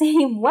that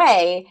same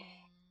way,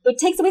 it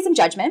takes away some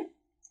judgment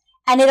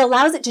and it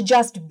allows it to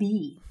just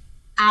be,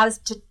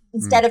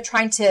 instead of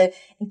trying to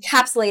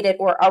encapsulate it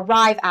or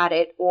arrive at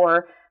it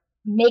or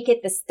make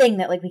it this thing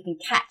that like we can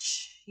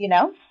catch,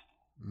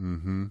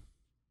 Mm-hmm.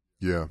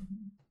 Yeah.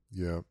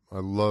 Yeah. I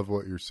love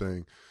what you're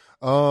saying.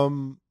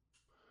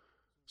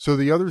 So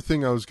the other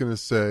thing I was going to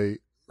say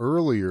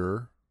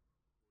earlier,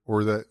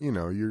 or that,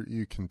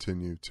 you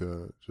continue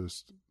to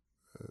just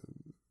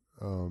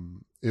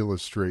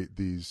illustrate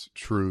these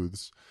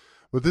truths,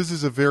 but this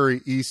is a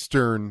very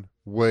Eastern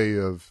way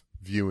of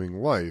viewing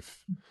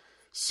life.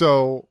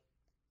 So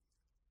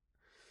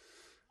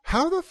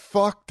how the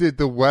fuck did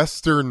the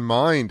Western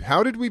mind,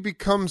 how did we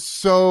become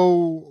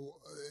so,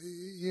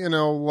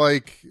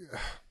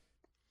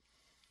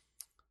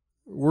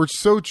 we're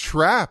so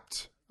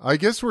trapped? I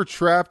guess we're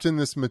trapped in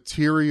this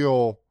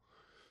material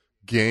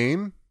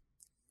game,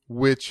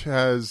 which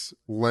has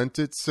lent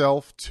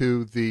itself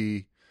to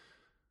the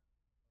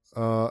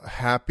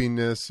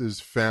happiness is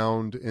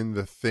found in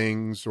the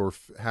things, or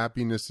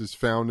happiness is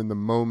found in the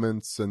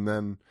moments. And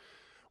then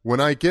when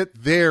I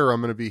get there,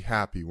 I'm going to be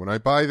happy. When I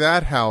buy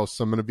that house,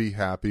 I'm going to be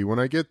happy. When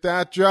I get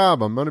that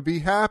job, I'm going to be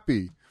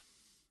happy.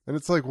 And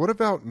it's like, what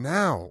about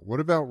now? What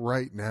about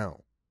right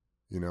now?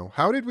 You know,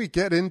 how did we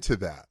get into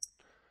that?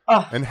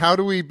 Oh. And how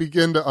do we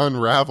begin to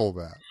unravel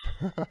that?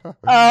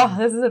 Oh,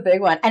 this is a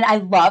big one. And I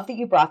love that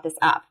you brought this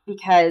up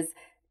because,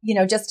 you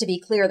know, just to be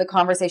clear, the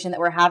conversation that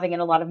we're having in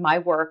a lot of my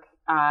work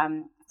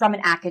from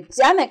an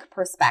academic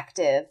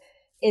perspective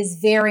is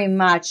very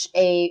much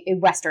a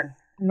Western,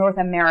 North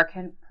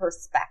American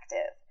perspective.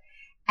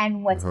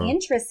 And what's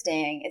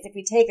interesting is if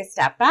we take a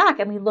step back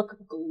and we look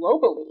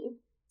globally,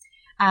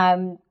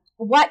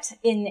 what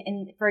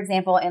in for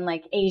example, in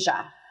like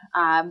Asia,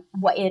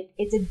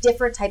 it's a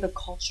different type of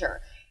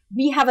culture.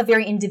 We have a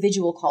very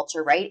individual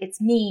culture, right?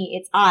 It's me,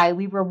 it's I.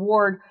 We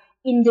reward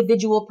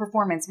individual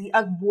performance. We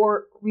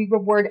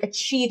reward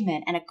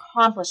achievement and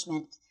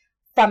accomplishment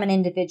from an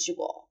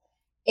individual.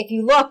 If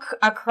you look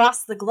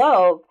across the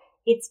globe,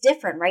 it's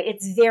different, right?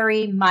 It's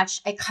very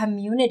much a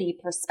community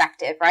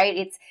perspective, right?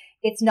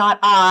 It's not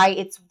I,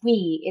 it's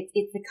we,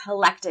 it's the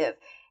collective.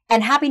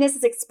 And happiness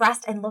is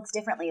expressed and looks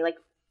differently. Like,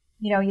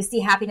 you know, you see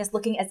happiness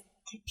looking as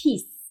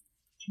peace,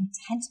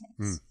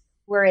 contentment.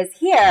 Whereas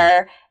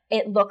here,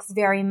 it looks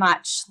very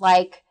much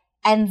like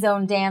end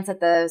zone dance at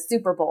the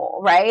Super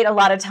Bowl, right? A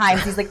lot of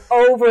times these like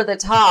over the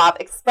top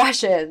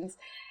expressions.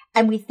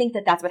 And we think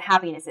that that's what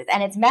happiness is.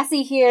 And it's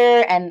messy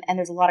here. And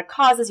there's a lot of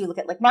causes. You look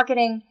at like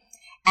marketing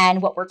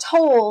and what we're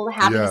told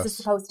happiness is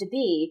supposed to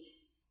be.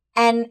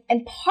 And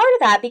part of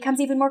that becomes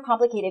even more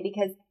complicated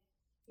because,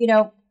 you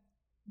know,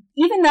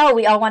 even though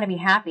we all want to be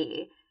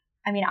happy,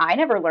 I mean, I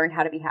never learned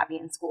how to be happy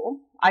in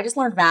school. I just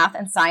learned math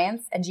and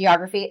science and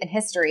geography and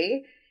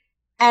history.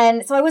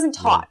 And so I wasn't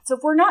taught. So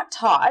if we're not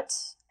taught,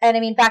 and I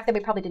mean, back then we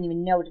probably didn't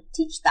even know to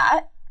teach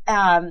that.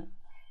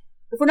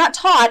 If we're not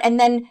taught and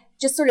then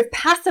just sort of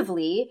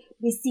passively,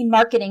 we see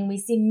marketing, we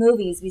see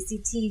movies, we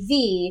see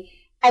TV,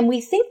 and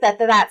we think that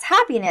that's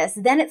happiness,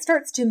 then it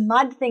starts to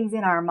mud things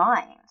in our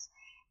mind.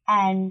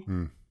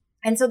 And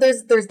so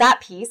there's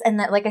that piece. And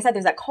that, like I said,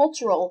 there's that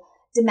cultural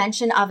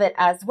dimension of it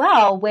as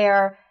well,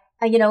 where,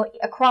 you know,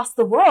 across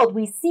the world,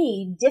 we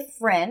see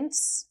different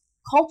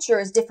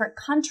cultures, different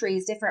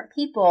countries, different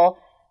people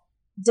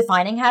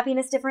defining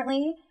happiness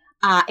differently,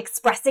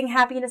 expressing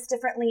happiness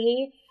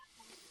differently,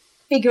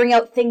 figuring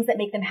out things that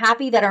make them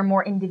happy that are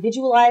more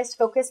individualized,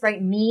 focused,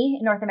 right? Me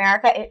in North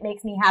America, it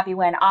makes me happy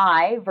when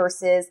I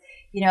versus,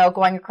 you know,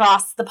 going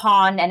across the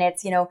pond and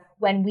it's, you know,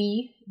 when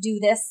we do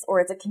this, or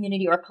it's a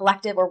community or a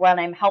collective, or when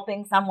I'm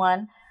helping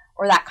someone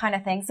or that kind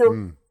of thing.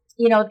 So,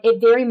 you know,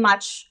 it very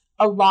much,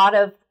 a lot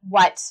of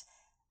what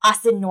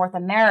us in North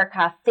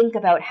America think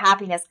about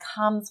happiness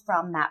comes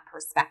from that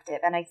perspective.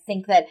 And I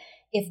think that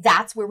if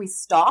that's where we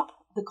stop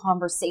the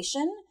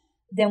conversation,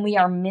 then we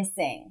are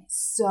missing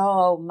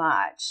so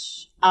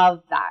much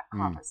of that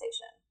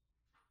conversation.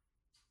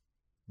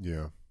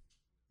 Yeah.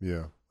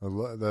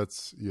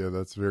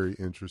 That's very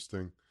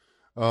interesting.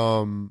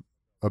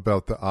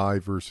 About the I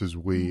versus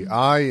we.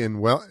 I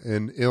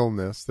in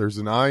illness. There's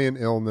an I in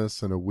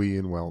illness and a we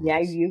in wellness. Yeah,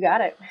 you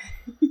got it.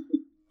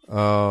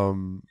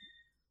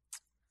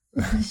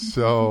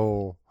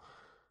 So,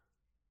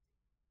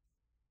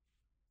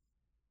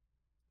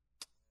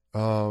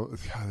 God,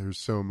 there's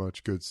so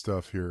much good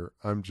stuff here.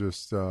 I'm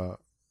just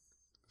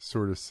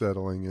sort of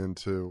settling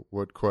into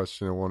what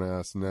question I want to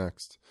ask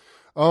next.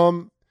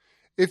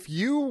 If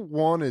you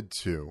wanted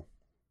to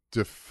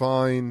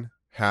define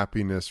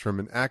happiness from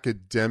an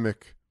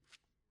academic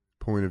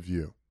point of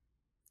view,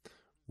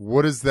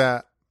 what does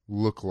that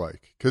look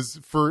like?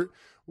 Because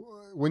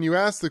when you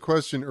asked the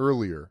question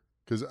earlier,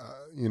 because,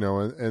 you know,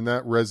 and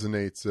that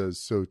resonates as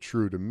so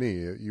true to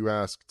me. You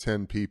ask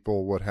 10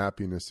 people what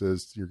happiness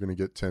is, you're going to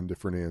get 10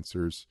 different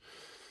answers,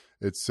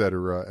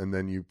 etc. And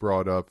then you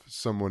brought up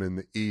someone in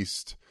the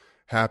East,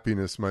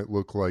 happiness might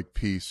look like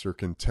peace or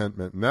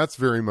contentment. And that's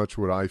very much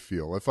what I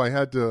feel. If I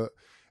had to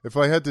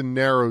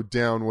narrow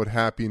down what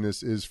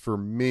happiness is for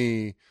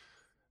me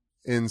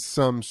in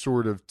some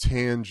sort of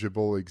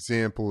tangible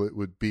example, it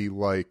would be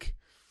like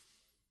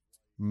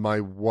my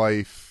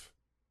wife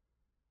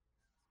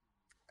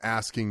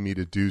asking me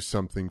to do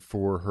something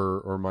for her,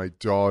 or my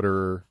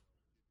daughter,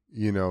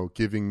 you know,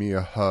 giving me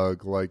a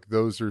hug. Like,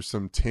 those are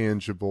some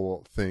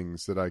tangible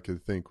things that I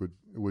could think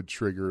would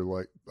trigger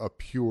like a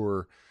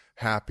pure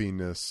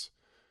happiness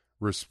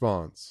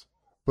response.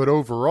 But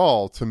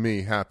overall, to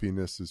me,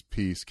 happiness is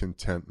peace,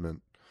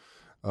 contentment.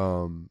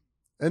 And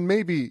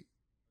maybe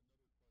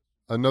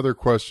another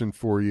question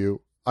for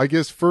you, I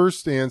guess.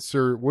 First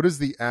answer, what is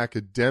the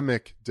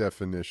academic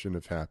definition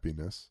of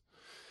happiness?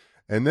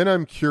 And then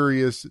I'm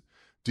curious,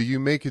 do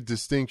you make a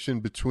distinction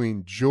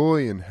between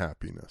joy and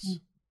happiness?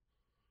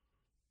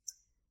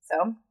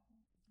 So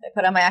I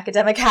put on my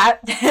academic hat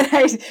and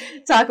I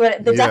talk about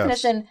it. The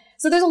definition.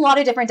 So there's a lot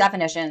of different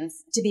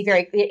definitions to be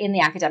very in the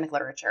academic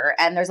literature,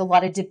 and there's a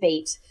lot of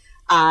debate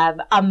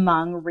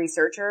among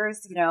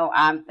researchers,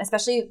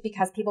 especially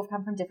because people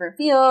come from different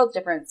fields,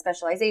 different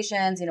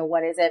specializations.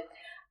 What is it?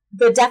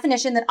 The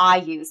definition that I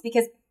use,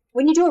 because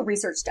when you do a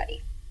research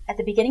study, at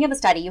the beginning of a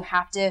study, you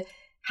have to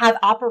have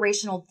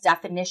operational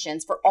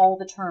definitions for all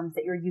the terms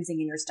that you're using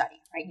in your study,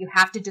 right? You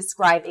have to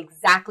describe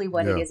exactly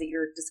what it is that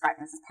you're describing.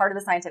 This is part of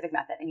the scientific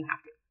method, and you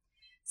have to.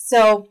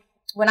 So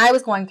when I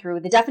was going through,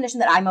 the definition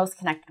that I most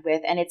connected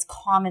with, and it's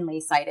commonly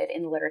cited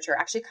in the literature,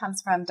 actually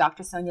comes from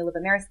Dr. Sonia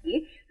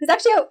Lyubomirsky, who's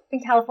actually out in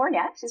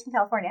California. She's from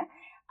California.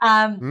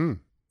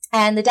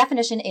 And the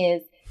definition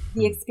is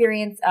the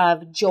experience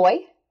of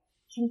joy,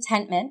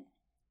 contentment,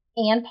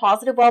 and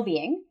positive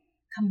well-being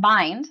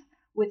combined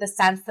with a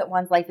sense that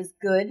one's life is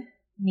good,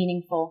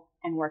 meaningful,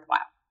 and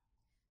worthwhile.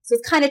 So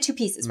it's kind of two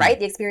pieces, right?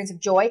 The experience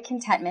of joy,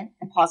 contentment,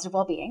 and positive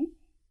well-being.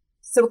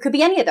 So it could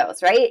be any of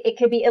those, right? It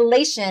could be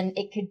elation.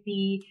 It could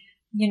be,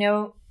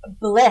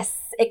 bliss.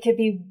 It could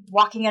be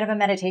walking out of a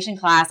meditation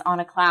class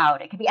on a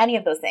cloud. It could be any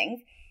of those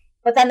things.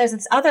 But then there's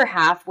this other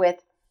half with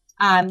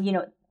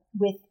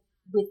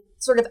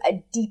sort of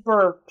a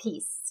deeper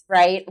piece,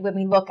 right? When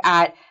we look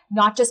at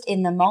not just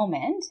in the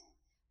moment,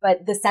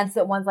 but the sense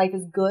that one's life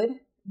is good,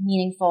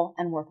 meaningful,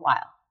 and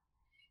worthwhile.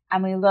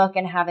 And we look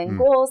and having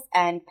goals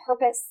and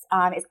purpose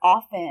is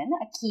often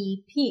a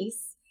key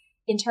piece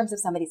in terms of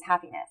somebody's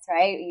happiness,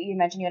 right? You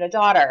mentioned you had a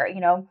daughter,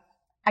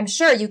 I'm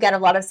sure you get a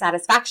lot of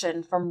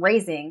satisfaction from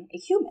raising a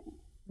human,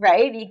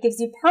 right? It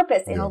gives you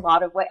purpose in a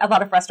lot of ways, a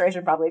lot of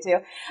frustration probably too.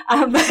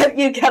 But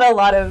you get a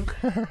lot of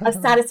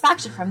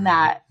satisfaction from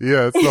that.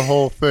 Yeah, it's the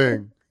whole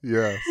thing.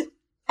 Yes.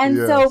 And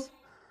so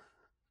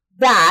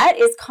that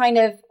is kind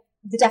of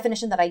the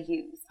definition that I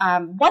use.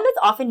 One that's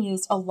often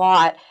used a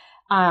lot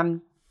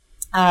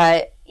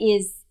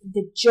is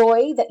the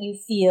joy that you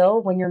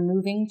feel when you're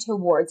moving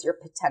towards your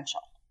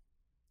potential.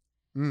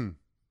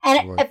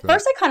 And at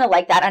first I kind of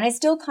like that, and I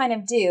still kind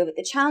of do, but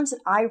the challenge that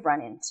I run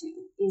into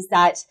is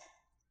that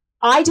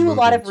I do a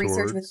lot of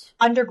research with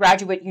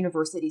undergraduate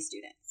university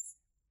students.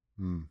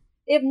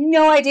 They have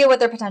no idea what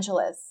their potential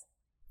is.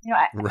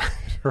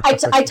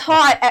 I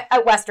taught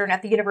at Western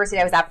at the university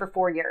I was at for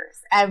 4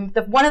 years, and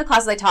one of the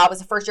classes I taught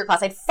was a first-year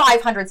class. I had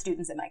 500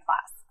 students in my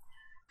class.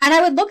 And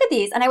I would look at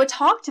these, and I would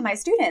talk to my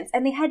students,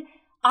 and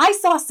I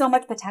saw so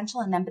much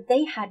potential in them, but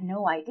they had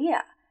no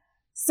idea.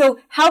 So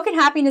how can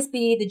happiness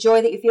be the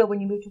joy that you feel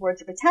when you move towards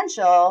your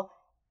potential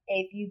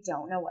if you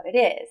don't know what it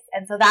is?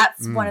 And so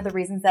that's one of the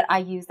reasons that I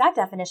use that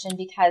definition,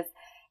 because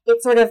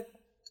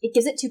it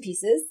gives it two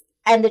pieces,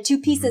 and the two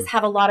pieces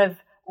have a lot of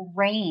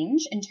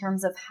range in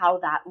terms of how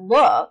that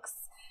looks.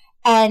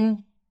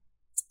 And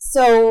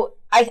so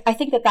I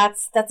think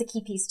that's a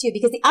key piece too,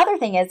 because the other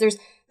thing is there's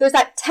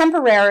that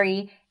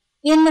temporary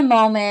in the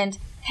moment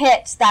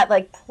hit, that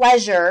like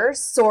pleasure,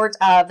 sort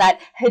of that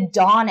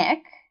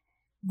hedonic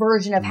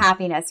version of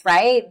happiness,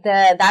 right?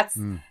 That's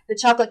the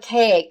chocolate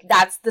cake,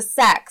 that's the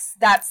sex,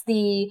 that's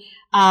the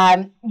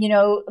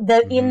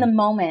in the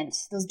moment,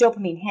 those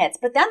dopamine hits.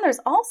 But then there's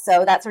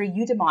also that sort of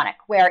eudaimonic,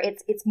 where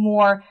it's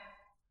more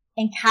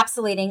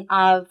encapsulating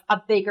of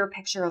a bigger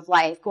picture of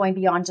life, going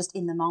beyond just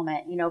in the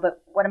moment,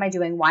 but what am I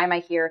doing? Why am I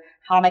here?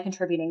 How am I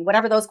contributing?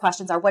 Whatever those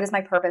questions are, what is my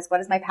purpose? What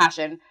is my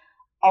passion?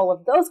 All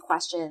of those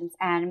questions.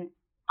 And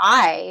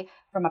I,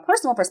 from a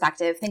personal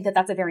perspective, think that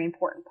that's a very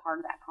important part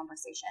of that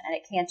conversation. And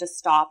it can't just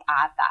stop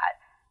at that.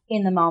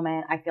 In the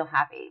moment, I feel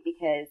happy,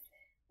 because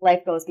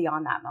life goes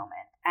beyond that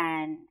moment.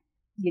 And,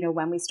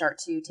 when we start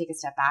to take a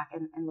step back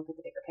and look at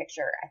the bigger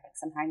picture, I think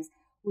sometimes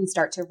we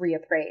start to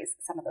reappraise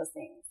some of those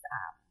things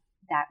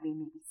that we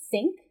maybe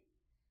think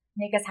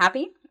make us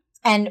happy.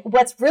 And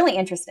what's really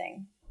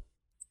interesting,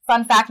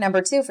 fun fact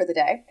number 2 for the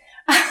day,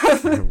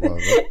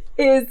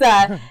 is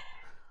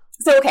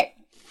so, okay,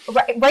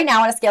 right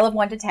now on a scale of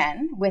 1 to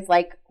 10, with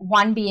like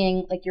 1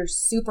 being like you're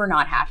super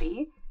not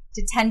happy,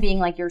 to 10 being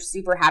like you're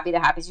super happy, the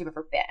happiest you've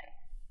ever been.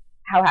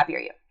 How happy are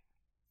you?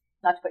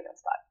 Not to put you on the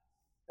spot,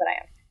 but I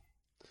am.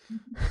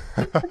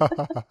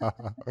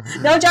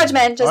 No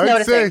judgment, just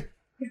noticing.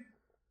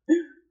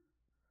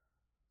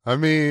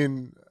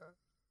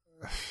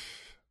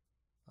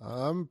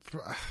 I'm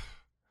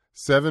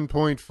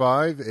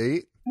 7.5,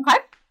 8. Okay,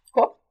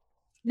 cool.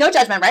 No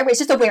judgment, right? It's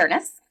just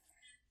awareness.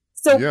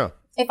 So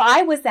if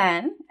I was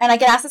then, and I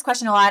get asked this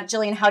question a lot,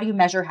 Gillian, how do you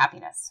measure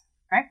happiness,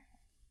 right?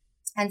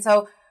 And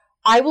so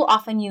I will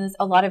often use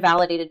a lot of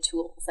validated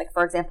tools, like,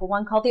 for example,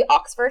 one called the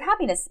Oxford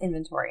Happiness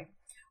Inventory,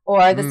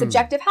 or the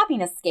Subjective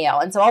Happiness Scale.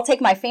 And so I'll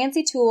take my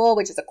fancy tool,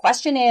 which is a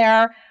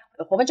questionnaire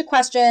with a whole bunch of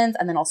questions,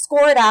 and then I'll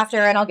score it after,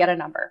 and I'll get a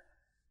number.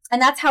 And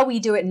that's how we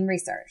do it in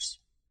research.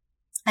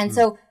 And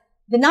so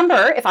the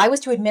number, if I was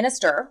to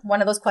administer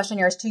one of those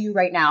questionnaires to you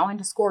right now and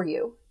to score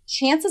you,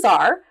 chances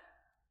are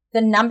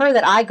the number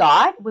that I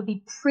got would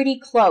be pretty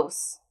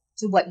close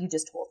to what you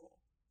just told me.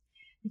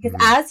 Because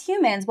as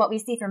humans, what we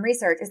see from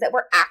research is that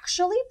we're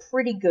actually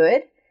pretty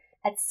good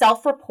at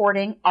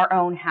self-reporting our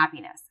own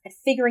happiness, at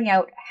figuring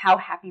out how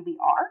happy we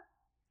are.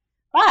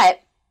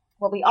 But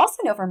what we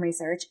also know from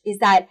research is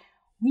that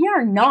we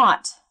are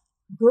not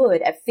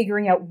good at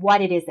figuring out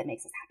what it is that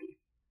makes us happy.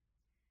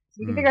 So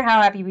we can figure out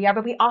how happy we are,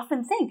 but we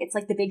often think it's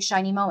like the big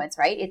shiny moments,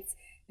 right? It's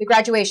the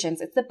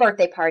graduations, it's the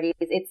birthday parties,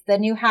 it's the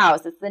new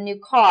house, it's the new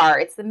car,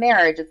 it's the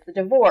marriage, it's the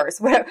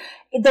divorce, whatever,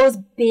 those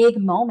big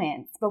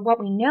moments. But what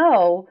we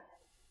know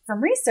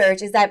from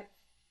research is that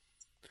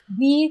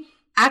we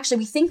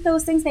think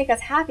those things make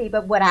us happy,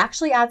 but what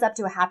actually adds up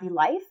to a happy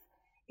life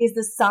is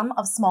the sum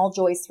of small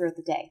joys throughout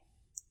the day.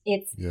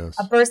 It's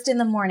a burst in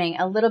the morning,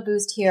 a little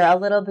boost here, a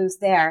little boost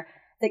there,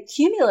 that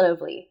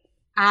cumulatively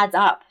adds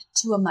up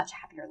to a much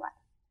happier life.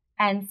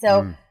 And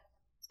so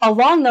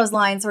along those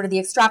lines, sort of the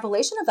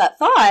extrapolation of that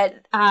thought,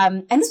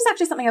 and this was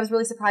actually something I was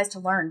really surprised to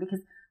learn, because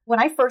when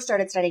I first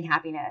started studying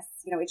happiness,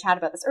 we chatted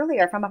about this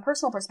earlier, from a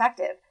personal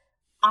perspective,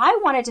 I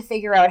wanted to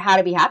figure out how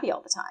to be happy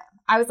all the time.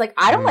 I was like,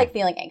 I don't like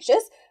feeling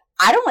anxious.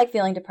 I don't like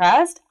feeling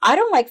depressed. I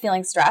don't like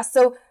feeling stressed.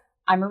 So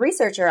I'm a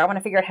researcher. I want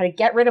to figure out how to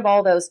get rid of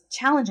all those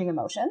challenging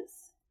emotions.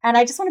 And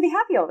I just want to be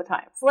happy all the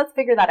time. So let's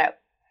figure that out.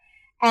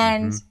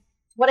 And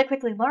what I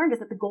quickly learned is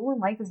that the goal in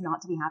life is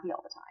not to be happy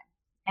all the time.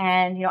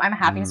 And, I'm a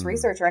happiness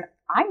researcher, and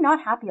I'm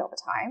not happy all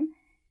the time.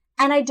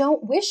 And I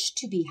don't wish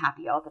to be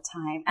happy all the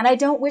time. And I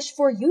don't wish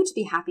for you to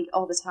be happy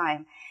all the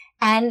time.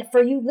 And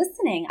for you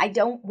listening, I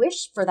don't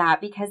wish for that,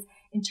 because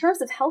in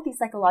terms of healthy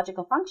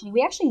psychological functioning,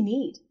 we actually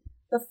need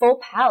the full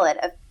palette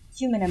of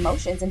human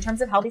emotions in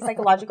terms of healthy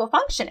psychological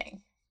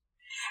functioning.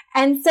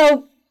 And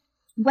so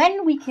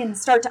when we can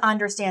start to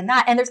understand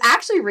that, and there's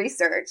actually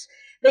research,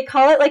 they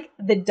call it like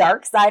the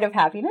dark side of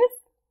happiness.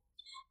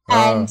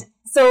 And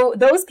so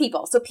those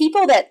people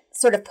that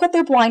sort of put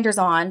their blinders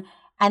on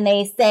and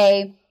they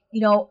say,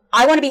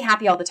 I want to be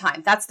happy all the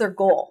time. That's their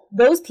goal.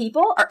 Those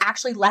people are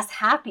actually less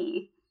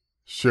happy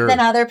than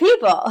other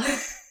people.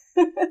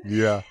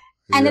 Yeah.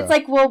 And it's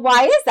like, well,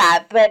 why is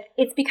that? But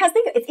it's because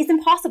it's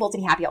impossible to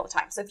be happy all the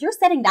time. So if you're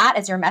setting that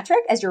as your metric,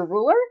 as your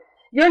ruler,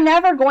 you're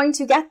never going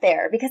to get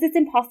there, because it's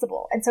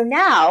impossible. And so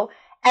now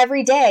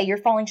every day you're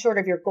falling short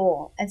of your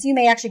goal. And so you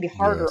may actually be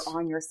harder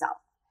on yourself.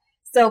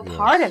 So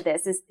part of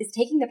this is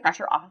taking the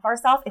pressure off of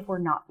ourselves if we're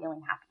not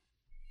feeling happy.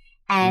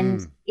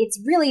 And it's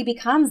really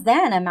becomes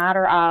then a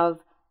matter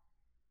of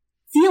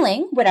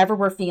feeling whatever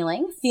we're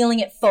feeling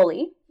it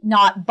fully,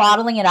 not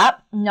bottling it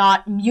up,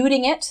 not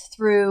muting it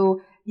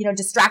through,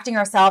 distracting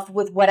ourselves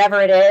with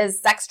whatever it is,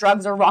 sex,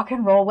 drugs, or rock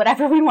and roll,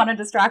 whatever we want to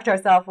distract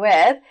ourselves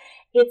with.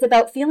 It's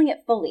about feeling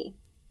it fully.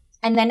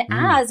 And then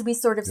as we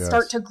sort of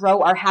start to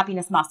grow our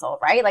happiness muscle,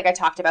 right? Like I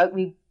talked about,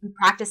 we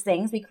practice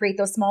things, we create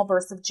those small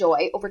bursts of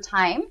joy over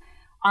time.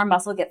 Our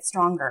muscle gets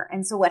stronger.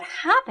 And so what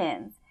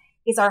happens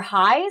is our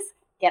highs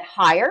get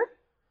higher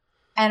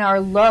and our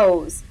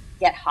lows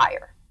get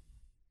higher.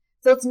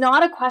 So it's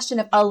not a question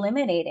of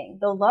eliminating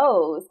the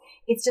lows.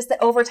 It's just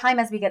that over time,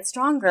 as we get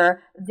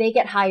stronger, they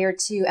get higher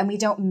too. And we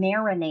don't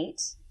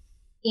marinate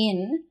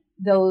in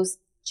those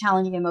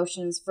challenging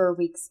emotions for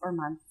weeks or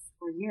months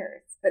or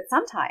years. But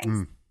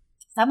sometimes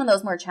some of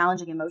those more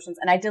challenging emotions,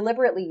 and I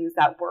deliberately use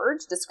that word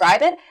to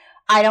describe it,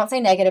 I don't say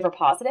negative or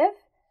positive.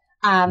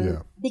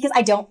 Because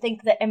I don't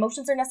think that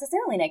emotions are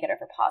necessarily negative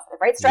or positive,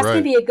 right? Stress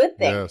can be a good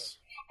thing. Yes.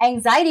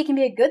 Anxiety can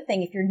be a good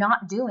thing if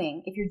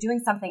you're doing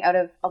something out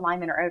of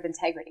alignment or out of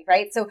integrity,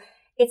 right? So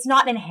it's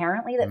not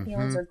inherently that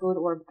feelings are good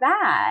or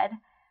bad,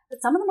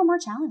 but some of them are more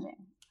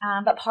challenging.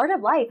 But part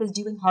of life is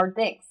doing hard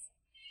things.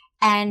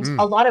 And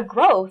a lot of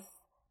growth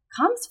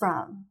comes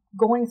from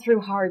going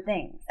through hard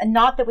things. And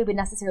not that we would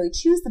necessarily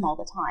choose them all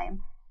the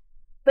time,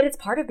 but it's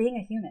part of being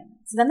a human.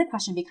 So then the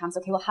question becomes,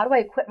 okay, well, how do I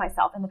equip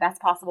myself in the best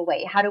possible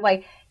way? How do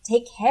I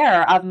take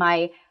care of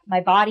my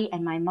body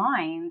and my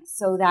mind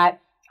so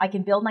that I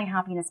can build my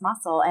happiness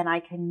muscle and I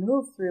can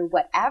move through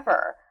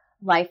whatever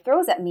life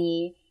throws at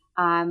me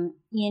in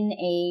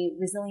a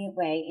resilient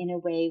way, in a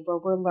way where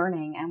we're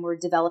learning and we're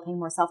developing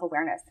more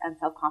self-awareness and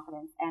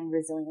self-confidence and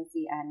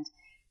resiliency and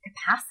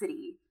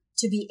capacity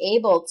to be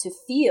able to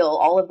feel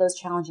all of those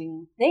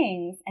challenging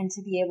things and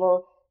to be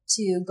able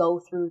to go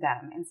through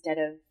them instead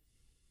of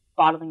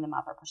bottling them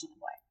up or pushing them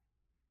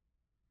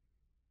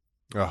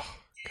away. Oh,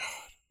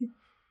 God.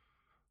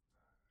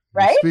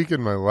 Right? You're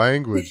speaking my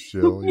language,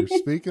 Jill. You're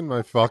speaking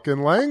my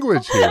fucking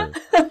language here.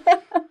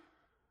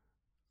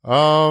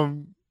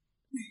 Oh,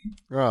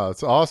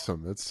 it's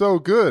awesome. It's so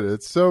good.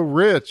 It's so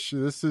rich.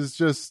 This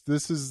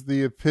is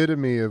the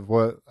epitome of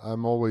what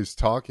I'm always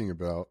talking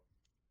about.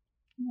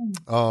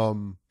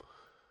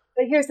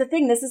 But here's the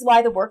thing. This is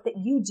why the work that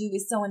you do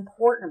is so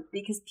important,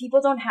 because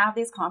people don't have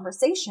these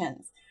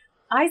conversations.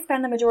 I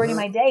spend the majority of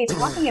my day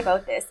talking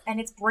about this, and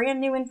it's brand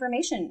new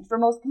information for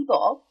most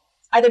people,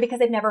 either because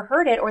they've never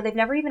heard it or they've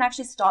never even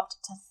actually stopped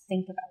to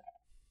think about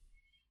it.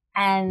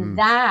 And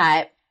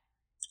that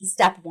is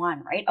step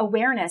one, right?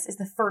 Awareness is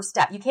the first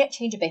step. You can't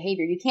change a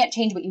behavior. You can't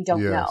change what you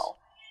don't know.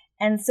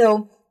 And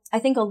so I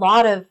think a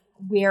lot of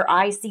where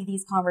I see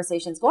these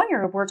conversations going,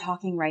 or we're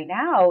talking right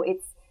now,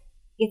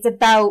 it's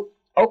about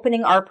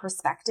opening our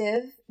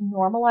perspective,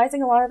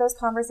 normalizing a lot of those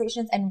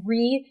conversations, and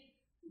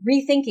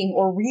rethinking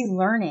or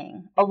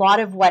relearning a lot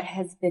of what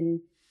has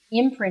been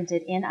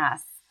imprinted in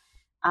us,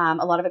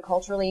 a lot of it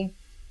culturally,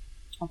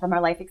 from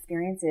our life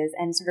experiences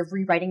and sort of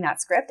rewriting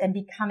that script and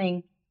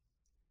becoming,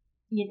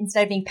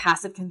 instead of being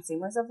passive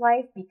consumers of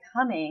life,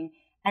 becoming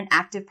an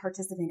active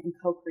participant in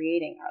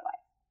co-creating our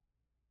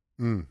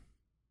life.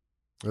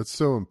 That's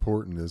so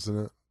important,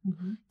 isn't it?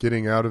 Mm-hmm.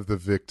 Getting out of the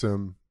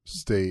victim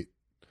state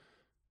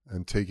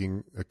and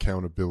taking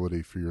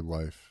accountability for your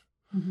life.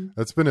 Mm-hmm.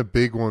 That's been a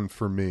big one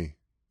for me.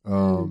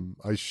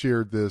 I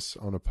shared this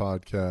on a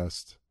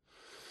podcast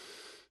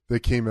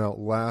that came out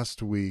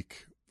last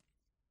week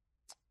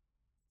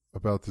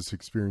about this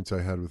experience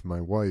I had with my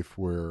wife,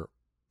 where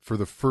for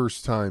the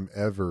first time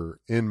ever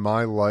in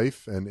my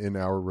life and in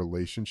our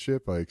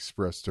relationship, I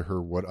expressed to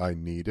her what I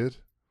needed.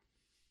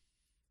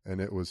 And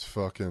it was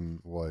fucking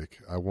like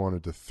I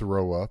wanted to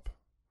throw up.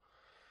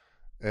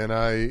 And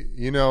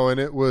and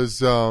it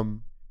was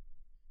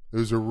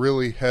a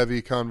really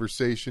heavy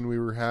conversation we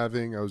were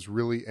having. I was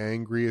really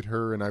angry at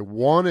her, and I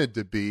wanted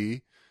to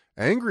be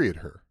angry at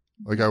her.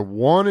 Like, I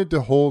wanted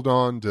to hold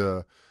on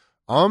to,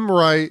 I'm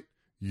right,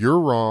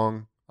 you're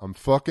wrong, I'm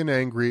fucking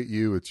angry at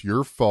you, it's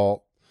your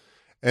fault.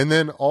 And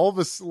then all of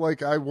a sudden,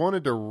 like, I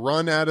wanted to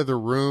run out of the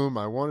room.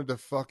 I wanted to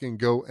fucking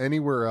go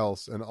anywhere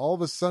else. And all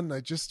of a sudden,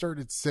 I just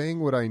started saying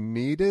what I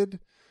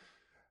needed.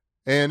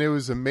 And it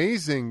was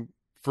amazing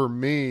for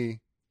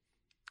me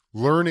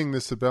learning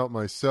this about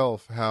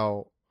myself,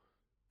 how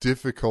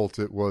difficult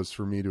it was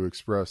for me to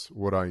express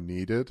what I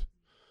needed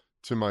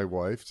to my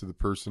wife, to the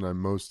person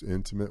I'm most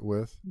intimate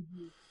with,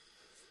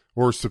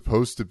 or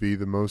supposed to be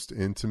the most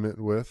intimate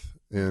with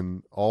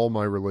in all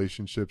my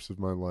relationships of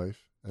my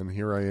life. And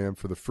here I am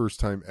for the first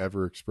time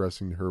ever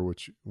expressing to her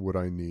what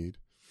I need.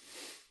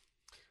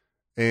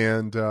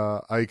 And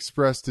I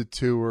expressed it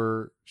to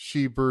her.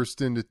 She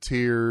burst into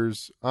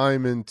tears.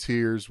 I'm in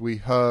tears. We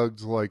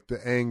hugged, like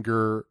the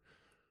anger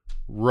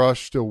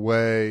rushed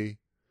away.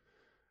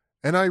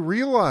 And I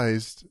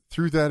realized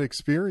through that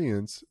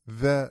experience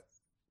that,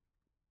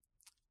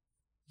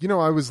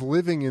 I was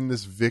living in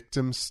this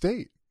victim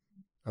state.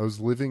 I was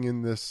living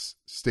in this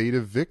state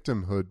of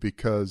victimhood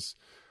because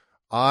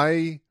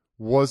I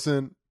was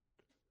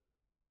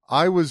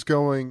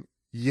going,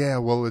 yeah,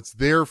 well, it's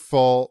their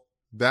fault.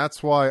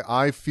 That's why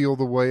I feel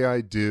the way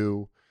I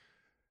do.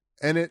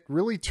 And it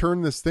really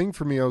turned this thing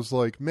for me. I was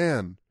like,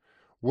 man,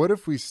 what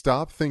if we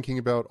stop thinking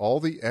about all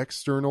the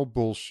external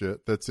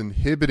bullshit that's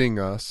inhibiting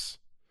us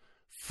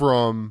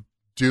from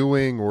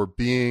doing or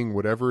being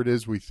whatever it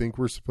is we think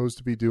we're supposed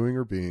to be doing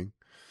or being?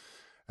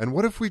 And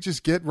what if we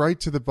just get right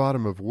to the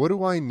bottom of, what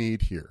do I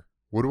need here?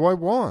 What do I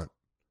want?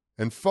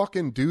 And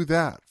fucking do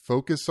that.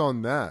 Focus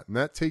on that. And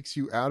that takes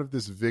you out of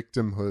this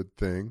victimhood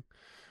thing,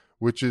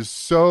 which is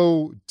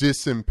so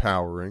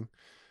disempowering.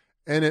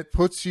 And it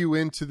puts you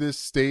into this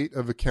state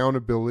of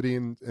accountability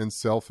and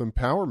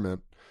self-empowerment.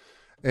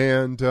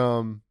 And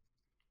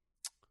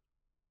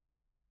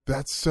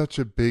that's such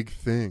a big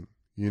thing,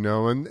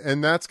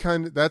 and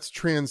that's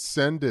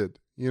transcended,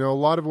 a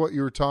lot of what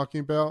you were talking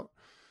about.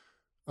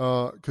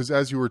 Because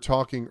as you were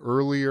talking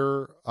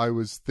earlier, I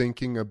was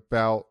thinking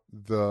about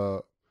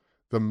the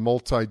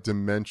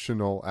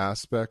multi-dimensional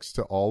aspects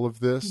to all of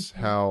this,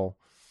 how,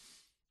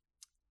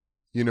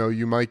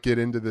 you might get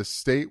into this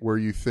state where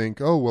you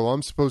think, oh, well,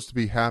 I'm supposed to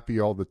be happy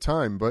all the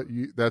time, but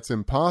that's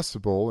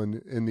impossible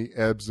in the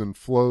ebbs and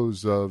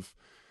flows of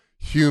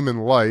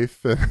human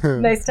life.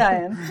 Nice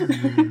time.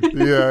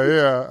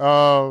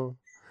 Yeah.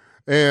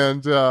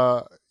 And,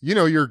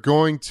 you're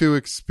going to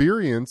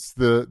experience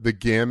the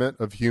gamut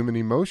of human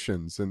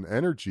emotions and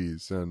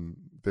energies. And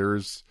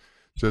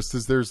just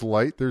as there's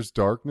light, there's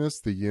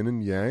darkness, the yin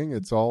and yang.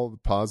 It's all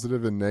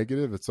positive and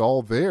negative. It's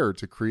all there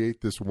to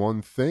create this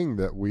one thing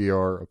that we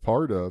are a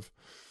part of.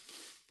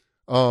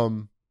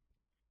 And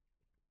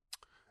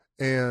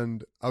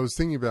I was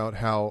thinking about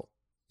how,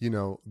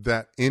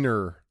 that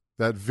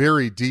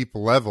very deep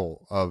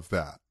level of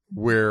that,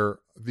 where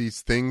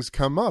these things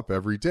come up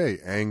every day: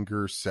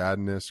 anger,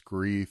 sadness,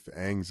 grief,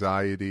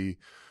 anxiety,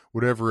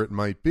 whatever it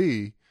might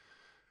be.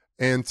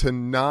 And to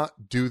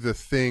not do the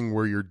thing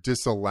where you're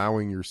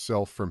disallowing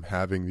yourself from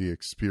having the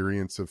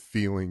experience of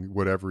feeling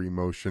whatever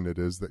emotion it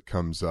is that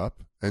comes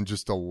up, and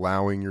just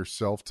allowing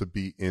yourself to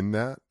be in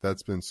that.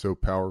 That's been so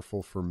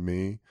powerful for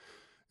me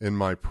in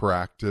my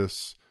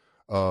practice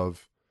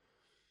of,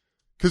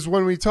 because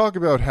when we talk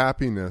about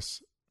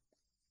happiness,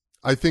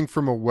 I think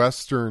from a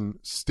Western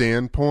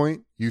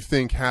standpoint, you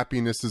think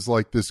happiness is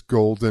like this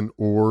golden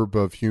orb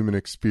of human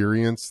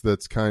experience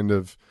that's kind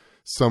of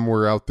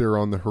somewhere out there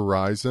on the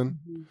horizon.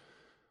 Mm-hmm.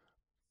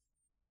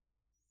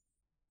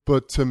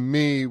 But to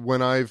me,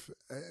 when I've,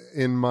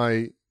 in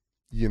my,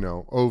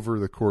 over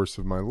the course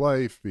of my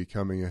life,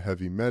 becoming a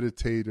heavy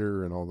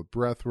meditator and all the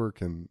breath work,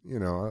 and,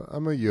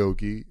 I'm a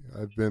yogi.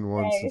 I've been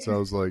one since I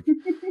was like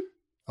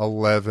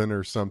 11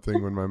 or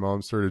something, when my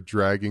mom started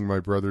dragging my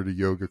brother to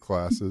yoga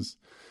classes.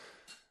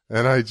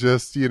 And I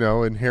just,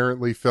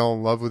 inherently fell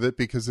in love with it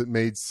because it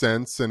made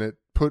sense and it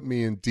put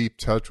me in deep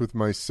touch with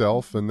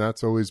myself. And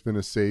that's always been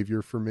a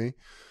savior for me.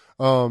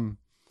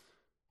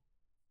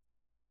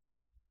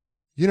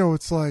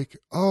 It's like,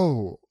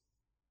 oh,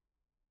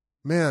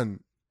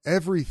 man,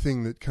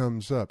 everything that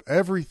comes up,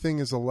 everything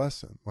is a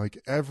lesson.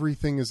 Like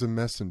everything is a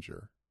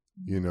messenger,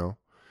 you know?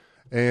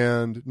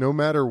 And no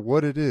matter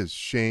what it is,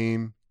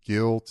 shame,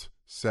 guilt,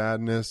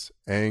 sadness,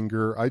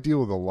 anger. I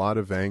deal with a lot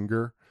of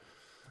anger.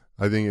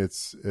 I think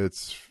it's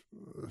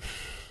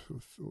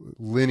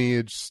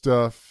lineage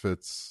stuff.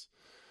 It's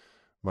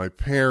my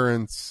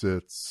parents.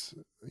 It's,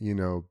 you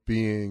know,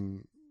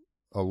 being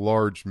a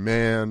large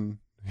man,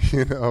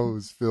 you know,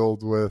 who's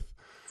filled with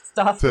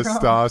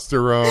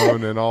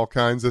testosterone and all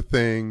kinds of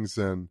things,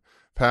 and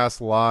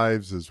past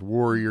lives as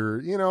warrior,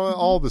 you know,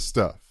 all the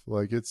stuff.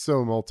 Like, it's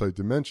so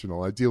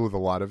multidimensional. I deal with a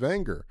lot of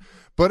anger.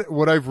 But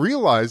what I've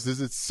realized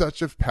is it's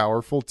such a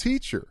powerful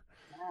teacher,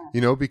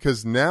 you know,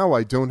 because now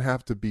I don't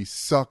have to be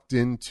sucked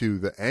into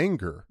the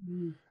anger,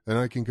 and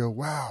I can go,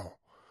 wow,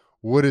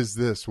 what is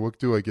this? What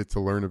do I get to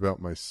learn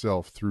about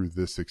myself through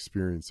this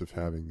experience of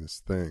having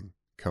this thing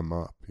come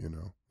up, you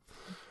know?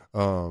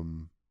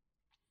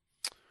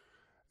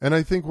 And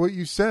I think what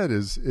you said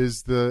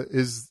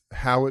is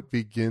how it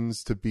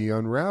begins to be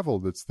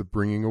unraveled. It's the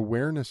bringing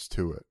awareness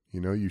to it. You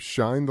know, you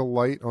shine the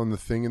light on the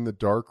thing in the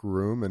dark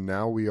room, and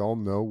now we all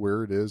know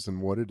where it is and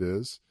what it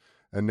is,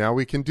 and now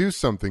we can do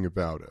something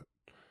about it.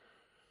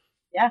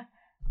 Yeah.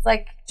 It's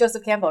like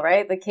Joseph Campbell,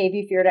 right? The cave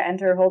you fear to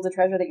enter holds a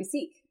treasure that you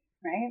seek,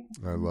 right?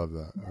 I love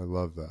that. I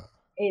love that.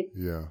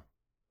 Yeah.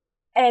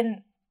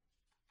 And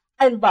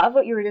I love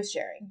what you were just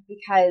sharing,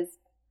 because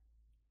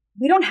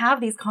we don't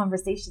have these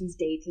conversations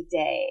day to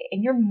day,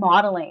 and you're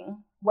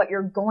modeling what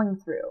you're going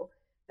through.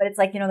 But it's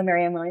like, you know, the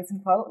Marianne Williamson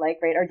quote, like,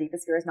 right, our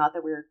deepest fear is not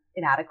that we're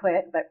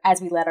inadequate, but as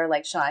we let our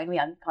light shine, we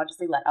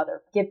unconsciously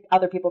give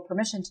other people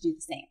permission to do the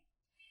same.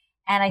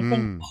 And I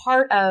think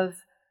part of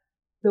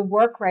the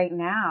work right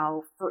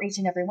now for each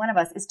and every one of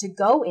us is to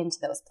go into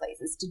those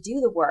places, to do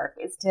the work,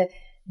 is to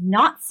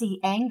not see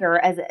anger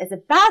as a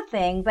bad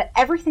thing, but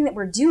everything that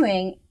we're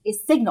doing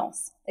is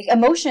signals. Like,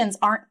 emotions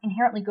aren't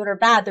inherently good or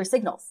bad, they're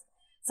signals.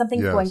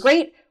 Something's going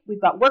great, we've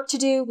got work to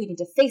do, we need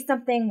to face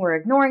something, we're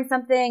ignoring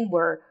something,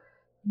 we're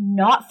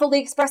not fully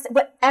expressing,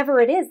 whatever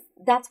it is,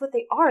 that's what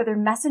they are. They're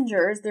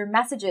messengers, they're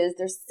messages,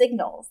 they're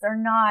signals. They're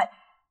not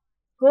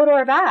good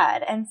or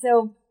bad. And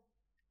so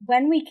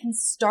when we can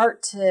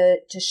start to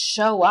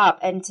show up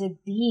and to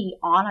be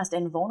honest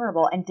and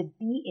vulnerable and to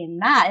be in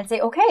that and say,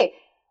 okay,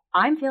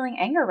 I'm feeling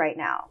anger right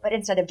now, but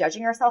instead of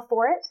judging ourselves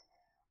for it,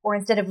 or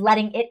instead of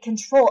letting it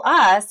control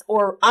us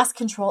or us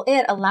control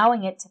it,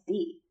 allowing it to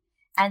be.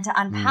 And to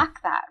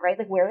unpack that, right?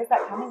 Like, where is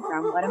that coming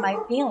from? What am I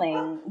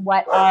feeling?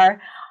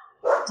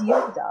 Do you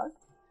have a dog?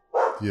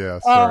 Yeah,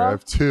 sorry, I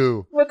have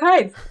two. What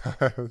kind?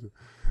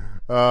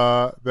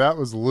 That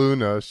was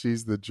Luna.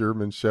 She's the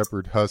German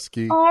Shepherd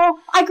Husky. Oh,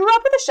 I grew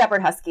up with a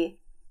Shepherd Husky.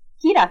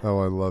 Kita. Oh,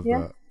 I love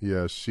that.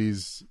 Yeah,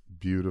 she's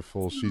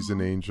beautiful. She's an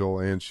angel,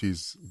 and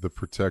she's the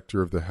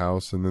protector of the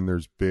house. And then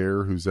there's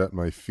Bear, who's at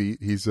my feet.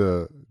 He's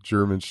a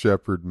German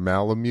Shepherd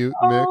Malamute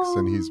mix,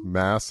 and he's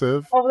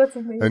massive. Oh, that's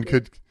amazing.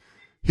 And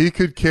he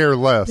could care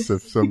less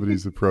if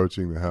somebody's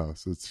approaching the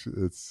house.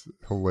 It's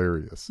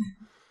hilarious.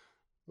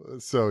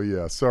 So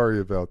yeah, sorry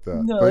about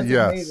that. No, but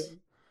yes. Amazing.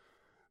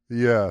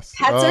 Yes.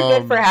 Pets are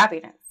good for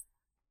happiness.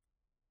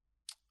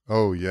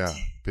 Oh yeah,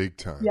 big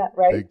time. Yeah,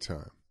 right. Big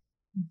time.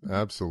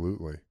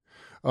 Absolutely.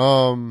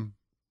 Well,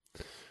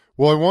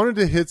 I wanted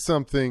to hit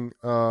something.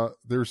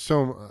 There's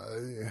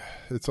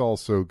it's all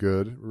so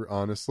good,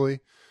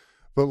 honestly.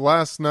 But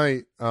last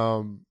night,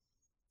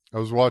 I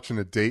was watching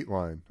a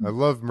Dateline. I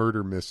love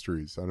murder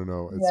mysteries. I don't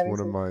know.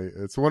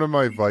 It's one of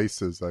my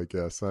vices, I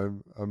guess.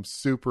 I'm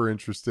super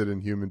interested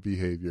in human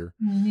behavior.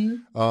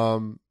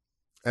 And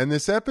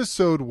this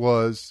episode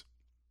was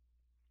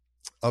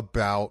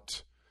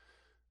about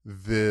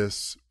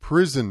this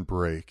prison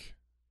break,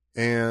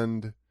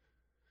 and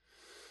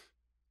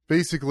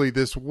basically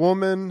this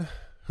woman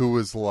who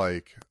was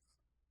like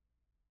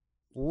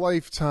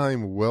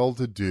lifetime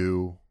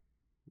well-to-do,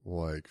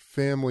 like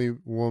family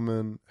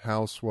woman,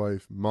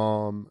 housewife,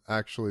 mom,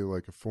 actually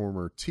like a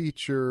former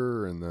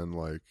teacher, and then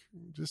like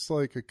just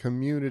like a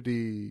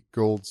community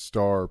gold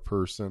star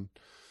person.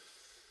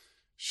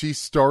 She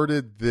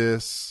started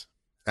this,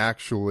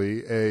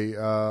 actually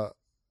a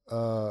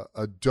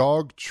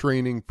dog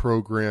training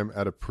program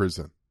at a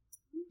prison.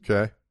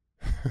 Okay.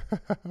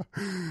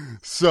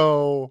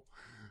 So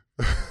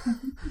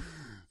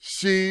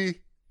she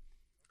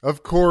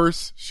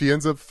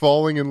ends up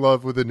falling in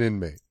love with an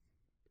inmate.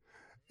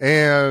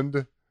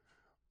 And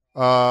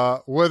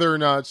whether or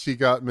not she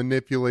got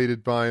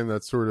manipulated by him,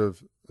 that's sort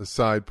of a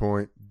side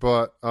point.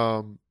 But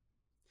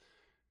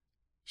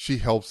she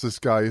helps this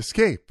guy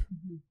escape.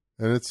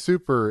 And it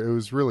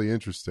was really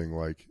interesting.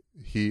 Like,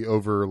 he,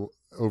 over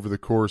the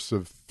course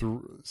of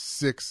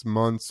 6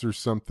 months or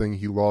something,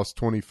 he lost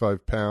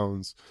 25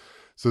 pounds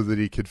so that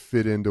he could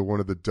fit into one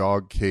of the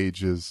dog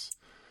cages.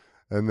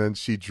 And then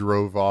she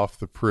drove off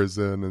the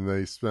prison, and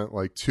they spent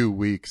like 2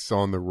 weeks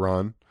on the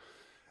run.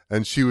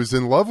 And she was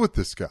in love with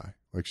this guy.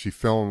 Like, she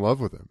fell in love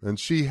with him. And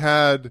she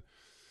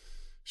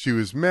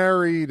was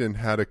married and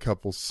had a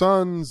couple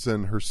sons,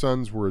 and her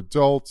sons were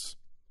adults.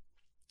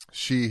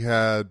 She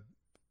had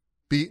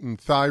beaten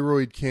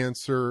thyroid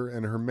cancer,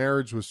 and her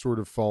marriage was sort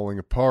of falling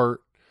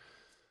apart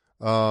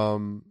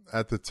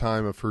at the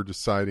time of her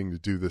deciding to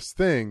do this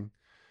thing.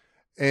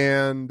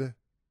 And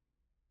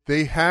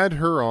they had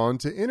her on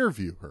to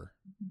interview her.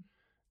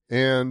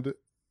 And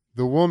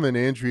the woman,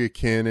 Andrea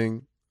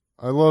Canning,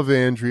 I love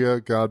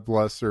Andrea. God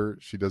bless her.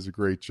 She does a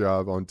great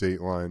job on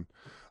Dateline.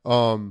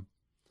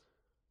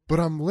 But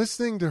I'm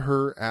listening to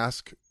her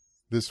ask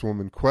this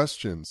woman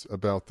questions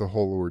about the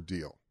whole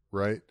ordeal,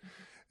 right?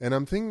 And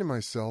I'm thinking to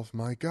myself,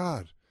 my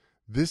God,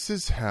 this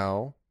is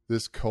how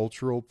this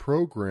cultural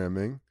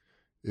programming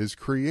is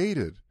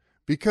created.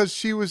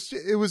 Because it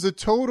was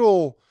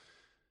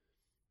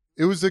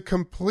a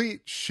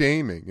complete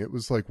shaming. It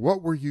was like,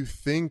 what were you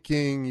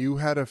thinking? You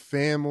had a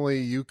family.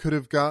 You could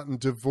have gotten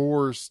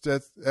divorced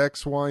at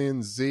X, Y,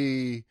 and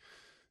Z.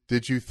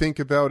 Did you think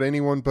about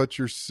anyone but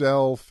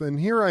yourself?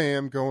 And here I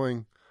am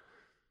going,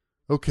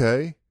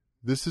 okay,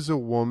 this is a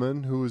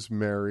woman who is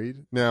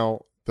married.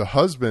 Now, the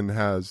husband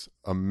has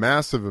a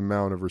massive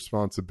amount of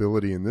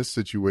responsibility in this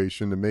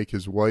situation to make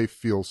his wife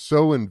feel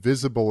so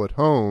invisible at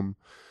home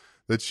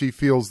that she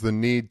feels the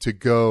need to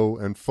go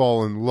and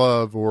fall in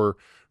love, or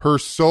her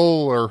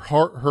soul or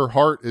her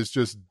heart is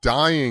just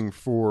dying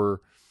for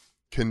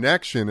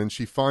connection, and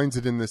she finds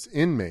it in this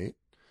inmate,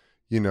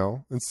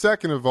 And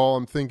second of all,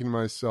 I'm thinking to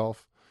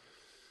myself,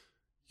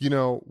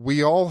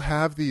 we all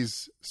have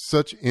these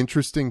such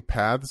interesting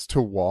paths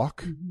to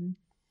walk. Mm-hmm.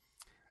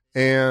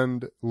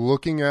 And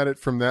looking at it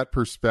from that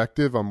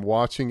perspective, I'm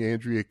watching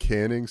Andrea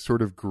Canning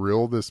sort of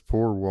grill this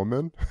poor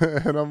woman.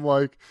 And I'm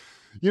like,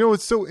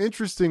 it's so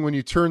interesting when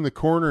you turn the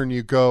corner and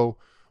you go,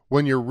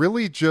 when you're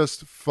really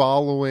just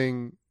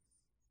following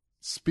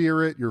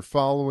spirit, you're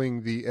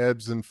following the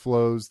ebbs and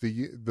flows,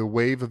 the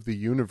wave of the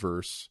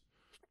universe.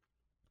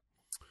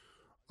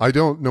 I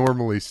don't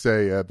normally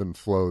say ebb and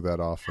flow that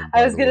often.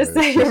 I was going to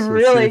say,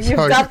 you've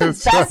got the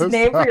best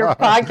name for your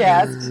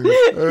podcast.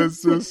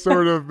 It just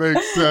sort of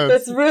makes sense.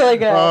 It's really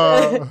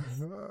good.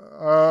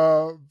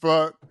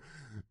 But,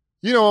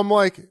 I'm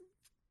like,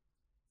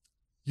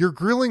 you're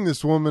grilling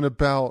this woman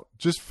about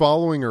just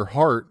following her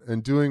heart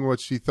and doing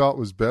what she thought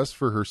was best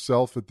for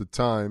herself at the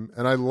time.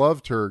 And I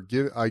loved her.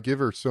 I give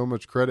her so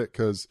much credit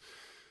because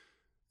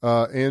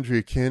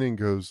Andrea Canning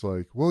goes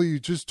like, well, you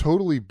just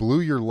totally blew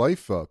your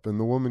life up. And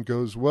the woman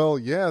goes, well,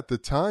 yeah, at the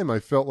time I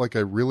felt like I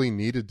really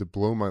needed to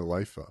blow my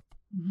life up,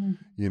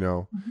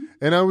 Mm-hmm.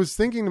 And I was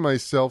thinking to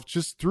myself,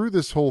 just through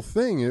this whole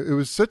thing, it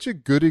was such a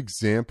good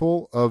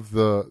example of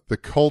the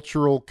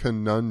cultural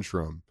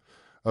conundrum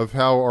of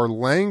how our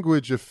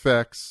language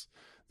affects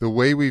the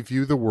way we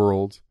view the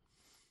world.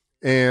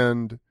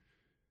 And,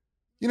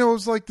 it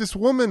was like this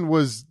woman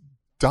was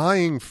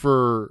dying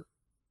for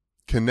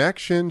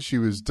connection. She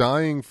was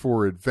dying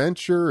for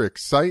adventure,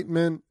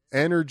 excitement,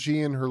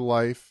 energy in her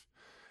life.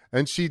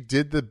 And she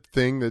did the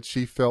thing that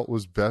she felt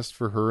was best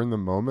for her in the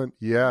moment.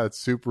 Yeah, it's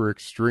super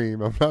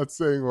extreme. I'm not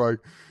saying like,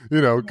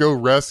 go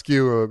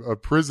rescue a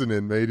prison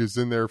inmate who's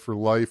in there for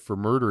life for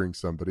murdering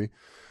somebody,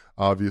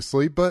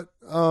 obviously. But,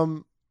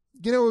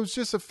 it was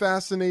just a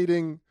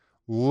fascinating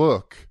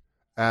look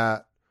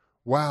at,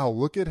 wow,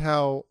 look at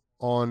how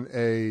on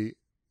a,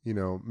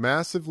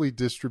 massively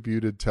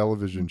distributed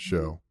television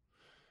show.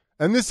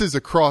 And this is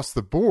across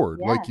the board.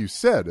 Yeah. Like you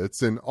said,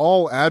 it's in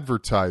all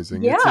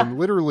advertising. Yeah. It's in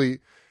literally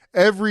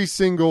every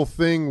single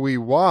thing we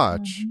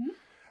watch. Mm-hmm.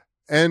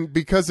 And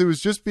because it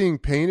was just being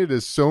painted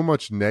as so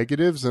much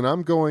negatives, and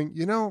I'm going,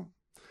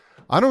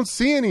 I don't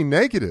see any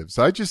negatives.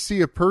 I just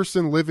see a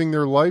person living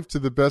their life to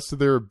the best of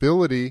their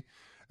ability.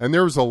 And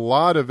there was a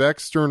lot of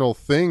external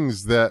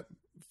things that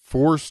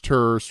forced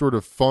her, sort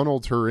of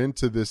funneled her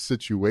into this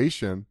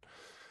situation.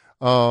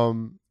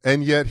 And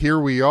yet here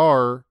we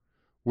are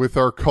with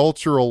our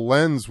cultural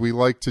lens. We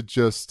like to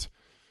just,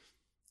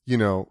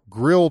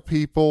 grill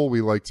people.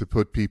 We like to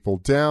put people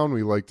down.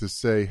 We like to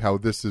say how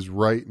this is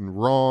right and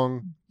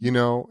wrong,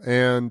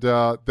 and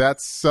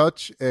that's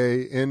such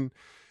in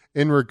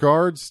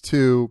regards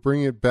to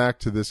bringing it back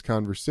to this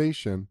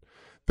conversation,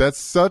 that's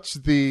such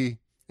the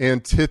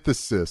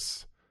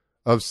antithesis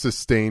of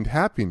sustained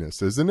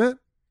happiness, isn't it?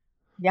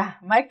 Yeah,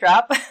 mic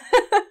drop.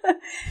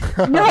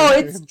 No,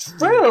 it's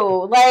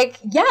true. Like,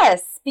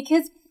 yes,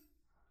 because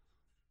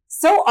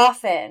so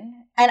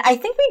often, and I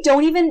think we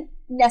don't even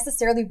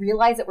necessarily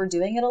realize that we're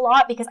doing it a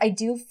lot, because I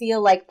do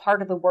feel like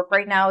part of the work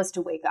right now is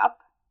to wake up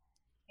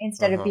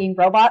instead of being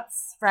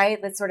robots,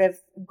 right? That's sort of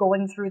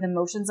going through the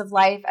motions of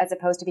life as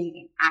opposed to being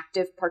an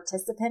active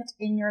participant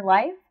in your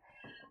life.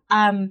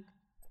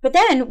 But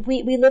then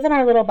we live in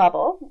our little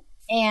bubble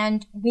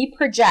and we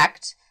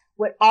project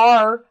what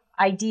our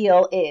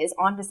ideal is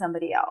onto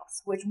somebody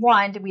else, which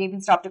one, do we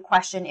even stop to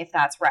question if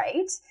that's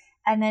right?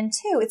 And then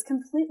two, it's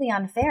completely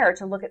unfair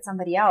to look at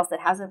somebody else that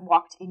hasn't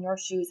walked in your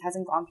shoes,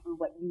 hasn't gone through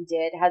what you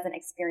did, hasn't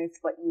experienced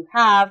what you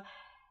have,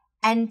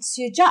 and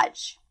to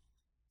judge.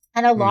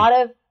 And a lot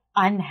of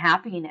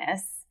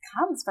unhappiness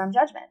comes from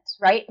judgment,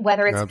 right?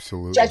 Whether it's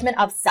Absolutely. Judgment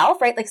of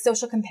self, right? Like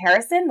social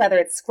comparison, whether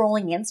it's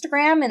scrolling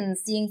Instagram and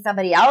seeing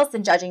somebody else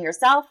and judging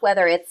yourself,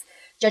 whether it's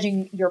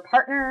judging your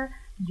partner,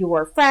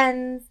 your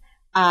friends,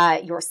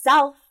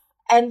 yourself.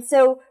 And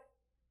so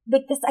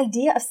like this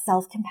idea of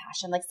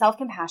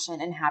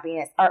self-compassion and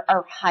happiness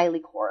are highly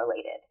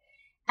correlated.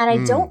 And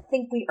I don't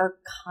think we are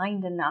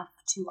kind enough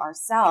to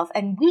ourselves.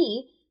 And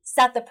we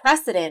set the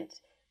precedent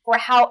for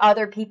how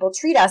other people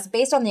treat us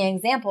based on the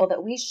example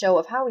that we show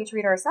of how we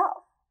treat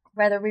ourselves,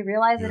 whether we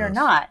realize it or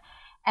not.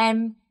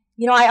 And,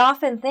 you know, I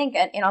often think,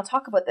 and I'll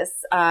talk about this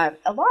a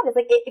lot, is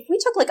like if we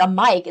took like a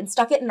mic and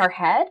stuck it in our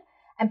head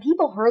and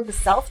people heard the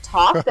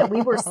self-talk that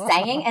we were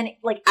saying and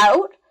like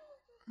out,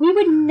 we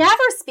would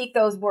never speak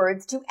those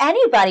words to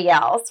anybody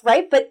else,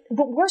 right? But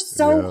we're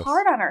so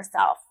hard on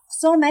ourselves,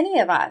 so many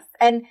of us.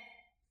 And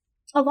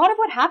a lot of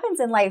what happens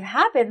in life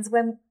happens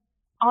when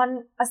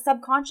on a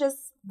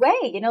subconscious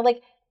way, you know,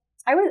 like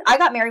I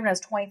got married when I was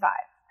 25.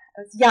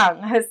 I was young.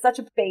 I was such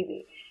a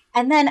baby.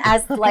 And then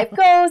as life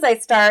goes, I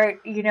start,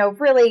 you know,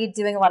 really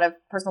doing a lot of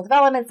personal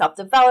development,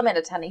 self-development,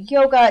 attending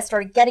yoga. I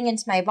started getting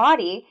into my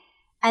body.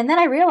 And then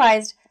I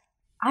realized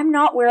I'm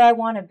not where I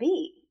want to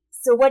be.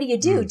 So what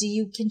do? Do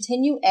you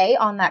continue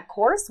on that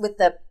course with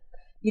the,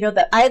 you know,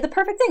 I had the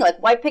perfect thing,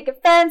 like white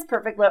picket fence,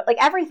 perfect, like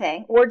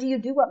everything. Or do you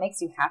do what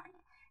makes you happy?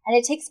 And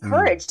it takes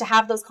courage to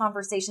have those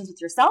conversations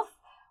with yourself,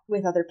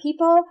 with other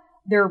people.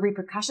 There are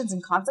repercussions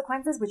and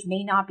consequences, which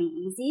may not be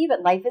easy,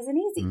 but life isn't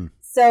easy.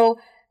 So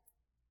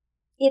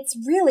it's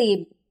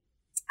really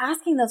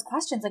asking those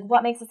questions, like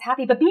what makes us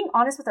happy, but being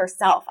honest with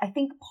ourselves. I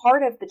think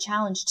part of the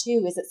challenge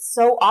too is that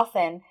so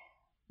often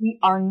we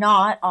are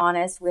not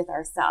honest with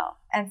ourselves.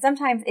 And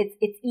sometimes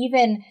it's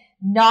even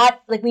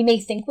not like we may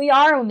think we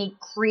are when we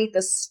create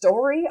the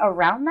story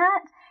around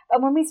that.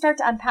 But when we start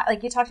to unpack,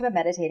 like you talked about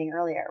meditating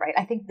earlier, right?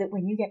 I think that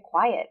when you get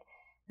quiet,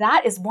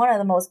 that is one of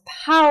the most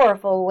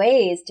powerful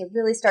ways to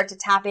really start to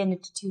tap in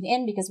and to tune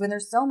in, because when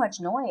there's so much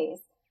noise,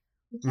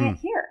 we can't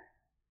hear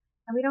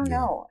and we don't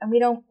know, and we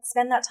don't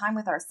spend that time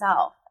with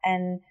ourselves.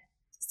 And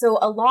so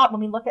a lot,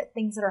 when we look at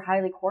things that are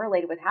highly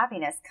correlated with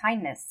happiness,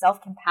 kindness,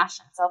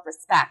 self-compassion,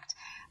 self-respect,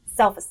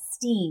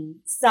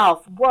 self-esteem,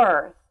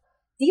 self-worth,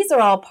 these are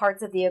all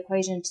parts of the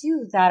equation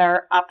too that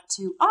are up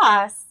to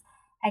us.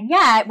 And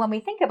yet when we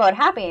think about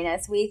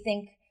happiness, we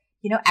think,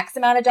 you know, X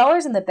amount of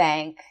dollars in the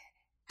bank,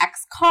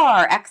 X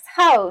car, X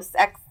house,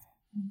 X,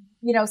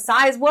 you know,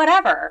 size,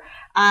 whatever.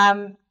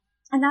 And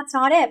that's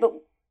not it. But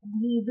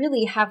we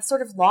really have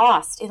sort of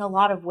lost in a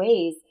lot of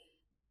ways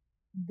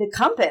the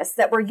compass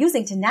that we're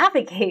using to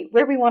navigate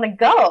where we want to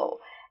go.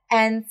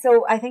 And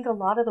so I think a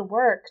lot of the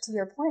work, to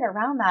your point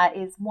around that,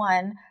 is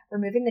one,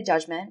 removing the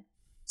judgment,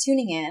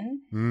 tuning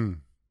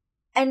in,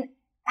 and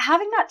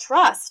having that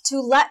trust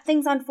to let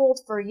things unfold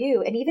for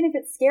you. And even if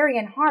it's scary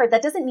and hard,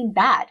 that doesn't mean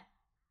bad,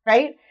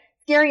 right?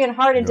 Scary and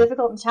hard and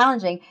difficult and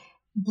challenging,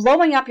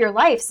 blowing up your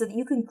life so that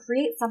you can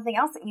create something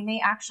else that you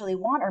may actually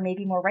want or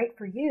maybe more right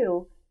for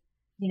you,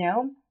 you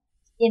know,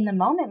 in the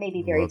moment may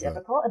be very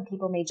difficult and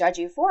people may judge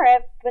you for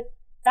it, but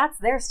that's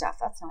their stuff.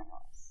 That's not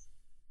yours.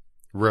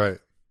 Right.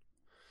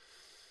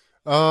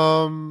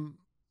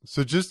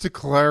 So just to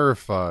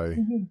clarify,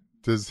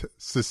 does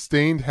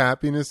sustained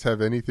happiness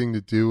have anything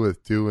to do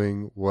with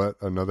doing what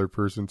another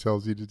person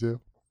tells you to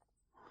do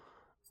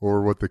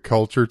or what the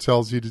culture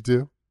tells you to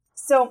do?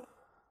 So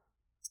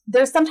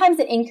there's sometimes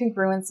an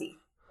incongruency,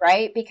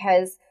 right?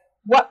 Because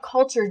what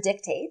culture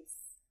dictates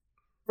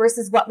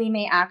versus what we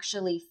may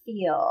actually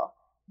feel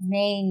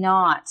may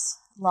not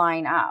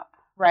line up,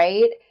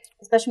 right?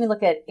 Especially when we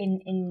look at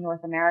in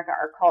North America,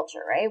 our culture,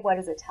 right? What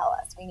does it tell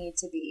us? We need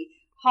to be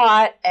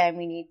hot and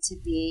we need to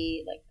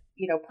be like,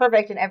 you know,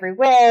 perfect in every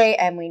way,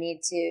 and we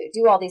need to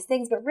do all these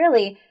things. But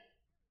really,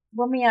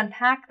 when we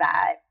unpack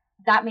that,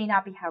 that may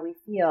not be how we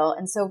feel.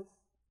 And so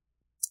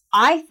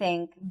I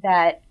think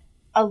that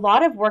a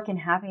lot of work in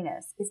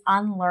happiness is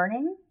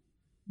unlearning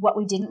what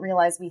we didn't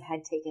realize we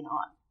had taken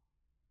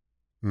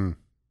on.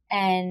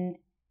 And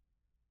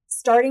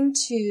starting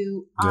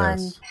to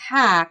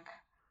unpack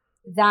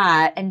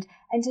that and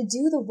to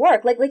do the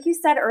work. Like you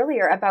said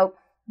earlier about,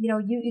 you know,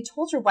 you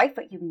told your wife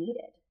what you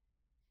needed.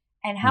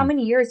 And how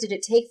many years did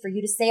it take for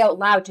you to say out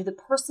loud to the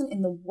person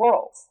in the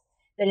world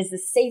that is the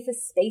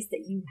safest space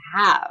that you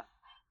have,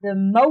 the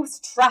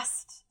most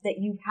trust that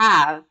you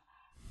have,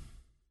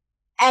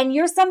 and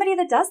you're somebody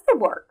that does the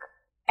work.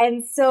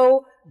 And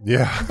so,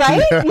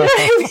 right? You know what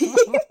I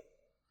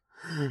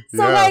mean?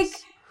 So like,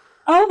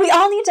 oh, we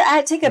all need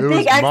to take a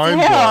big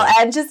exhale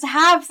and just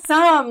have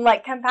some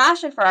like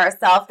compassion for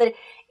ourselves, that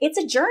it's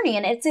a journey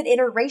and it's an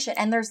iteration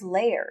and there's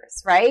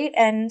layers, right?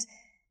 And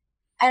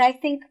I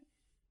think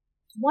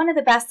one of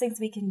the best things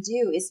we can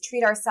do is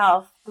treat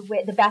ourselves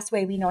the best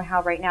way we know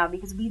how right now,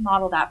 because we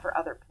model that for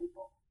other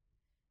people.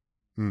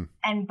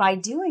 And by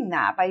doing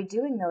that, by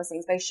doing those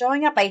things, by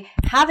showing up, by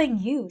having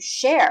you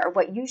share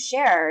what you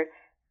shared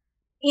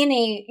in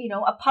a, you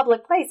know, a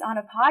public place on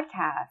a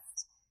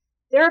podcast,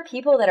 there are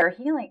people that are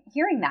healing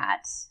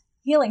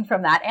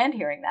from that and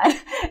hearing that.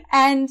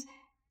 And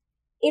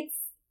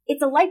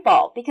it's a light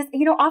bulb, because,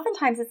 you know,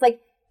 oftentimes it's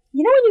like,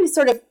 you know,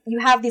 when you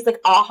have these like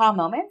aha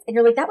moments and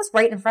you're like, that was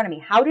right in front of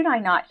me. How did I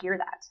not hear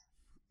that?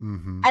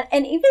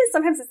 And even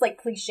sometimes it's like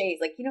cliches,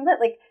 like, you know, that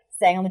like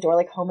saying on the door,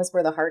 like home is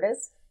where the heart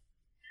is.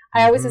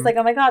 I always was like,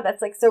 oh my God,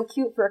 that's like so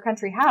cute for a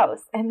country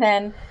house. And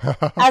then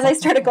as I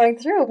started going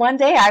through, one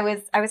day I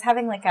was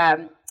having like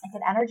an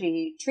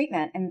energy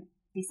treatment, and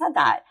they said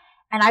that,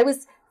 and I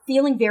was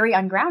feeling very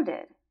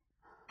ungrounded.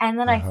 And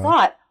then I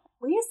thought,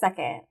 wait a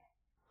second,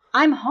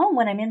 I'm home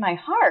when I'm in my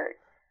heart.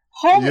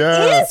 Home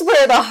is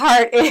where the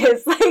heart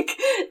is. Like,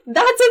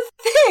 that's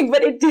a thing,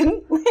 but it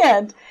didn't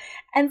land.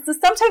 And so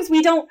sometimes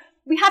we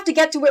have to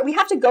get to where we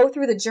have to go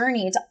through the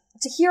journey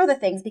to hear the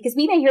things, because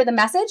we may hear the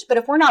message, but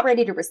if we're not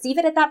ready to receive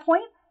it at that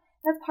point,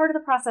 that's part of the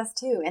process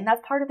too. And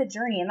that's part of the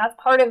journey. And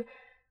that's part of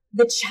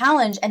the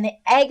challenge and the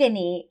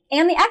agony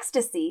and the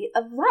ecstasy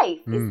of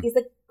life is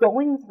like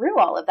going through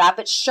all of that,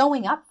 but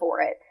showing up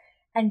for it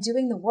and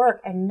doing the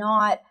work and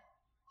not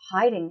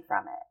hiding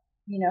from it,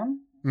 you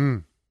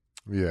know?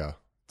 Yeah,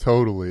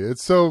 totally.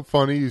 It's so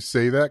funny you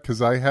say that,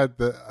 because I had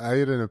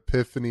an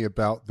epiphany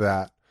about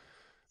that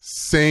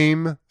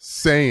same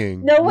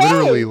saying. No way.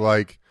 Literally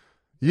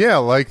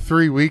like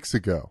 3 weeks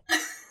ago.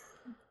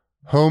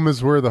 Home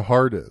is where the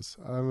heart is.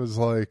 I was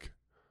like,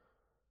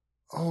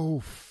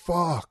 oh,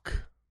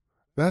 fuck.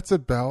 That's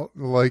about,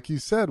 like you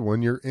said,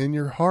 when you're in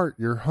your heart,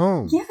 you're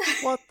home. Yeah.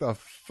 What the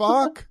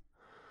fuck?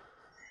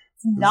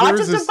 It's not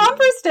just a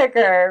bumper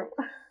sticker.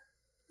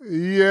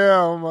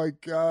 Yeah, oh my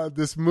God.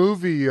 This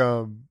movie,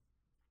 it's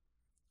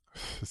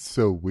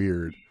so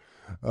weird.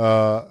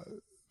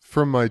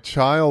 From my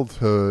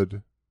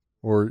childhood,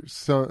 or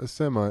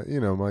semi,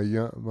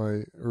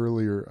 my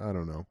earlier, I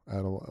don't know,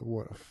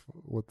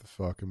 what the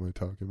fuck am I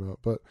talking about?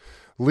 But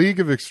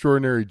League of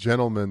Extraordinary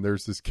Gentlemen,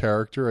 there's this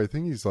character, I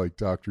think he's like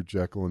Dr.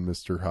 Jekyll and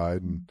Mr.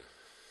 Hyde, and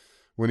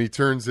when he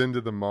turns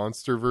into the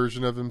monster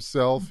version of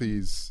himself,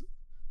 he's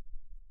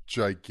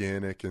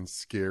gigantic and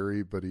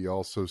scary, but he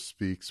also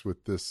speaks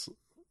with this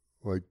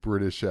like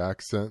British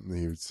accent, and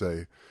he would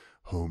say,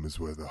 home is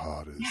where the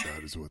heart is.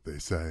 That is what they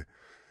say.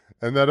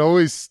 And that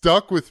always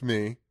stuck with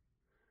me.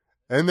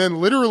 And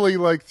then literally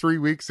like 3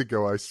 weeks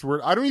ago, I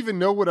swear, I don't even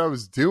know what I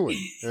was doing.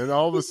 And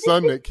all of a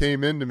sudden it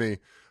came into me,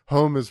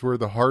 home is where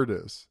the heart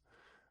is.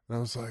 And I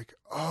was like,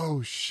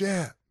 oh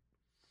shit.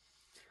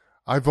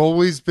 I've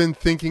always been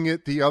thinking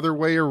it the other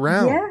way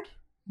around. Yeah,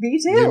 me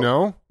too. You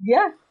know?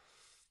 Yeah.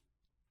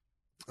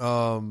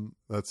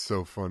 That's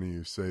so funny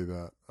you say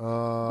that.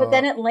 But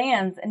then it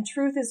lands, and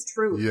truth is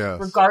truth,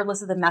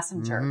 regardless of the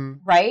messenger,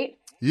 right?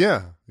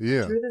 Yeah,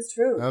 yeah. Truth is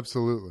truth.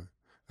 Absolutely.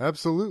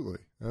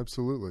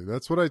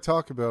 That's what I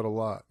talk about a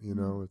lot, you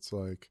know. It's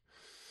like,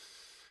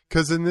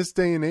 because in this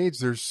day and age,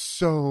 there's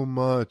so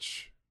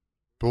much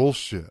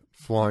bullshit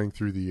flying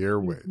through the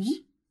airwaves,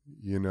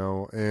 you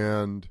know,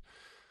 and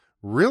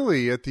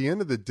really, at the end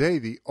of the day,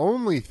 the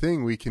only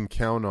thing we can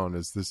count on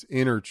is this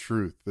inner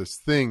truth, this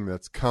thing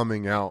that's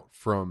coming out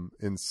from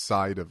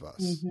inside of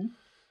us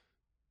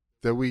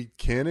that we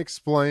can't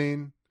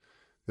explain,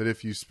 that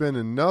if you spend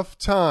enough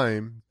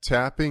time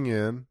tapping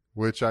in,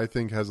 which I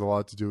think has a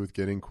lot to do with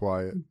getting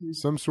quiet,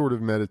 some sort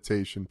of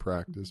meditation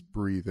practice,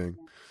 breathing,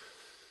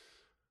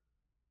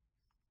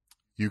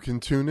 you can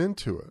tune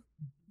into it.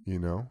 You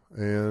know,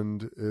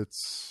 and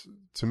it's,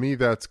 to me,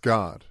 that's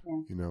God.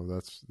 You know,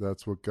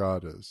 that's what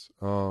God is.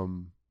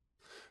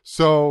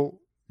 So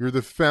you're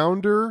the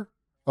founder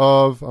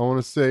of, I want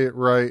to say it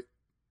right.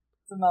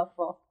 It's a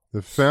mouthful.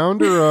 The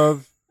founder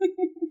of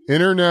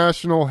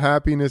International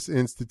Happiness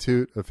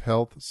Institute of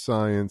Health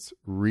Science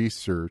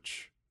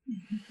Research.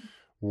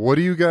 What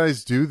do you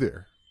guys do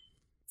there?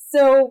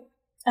 So,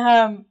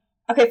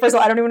 okay, first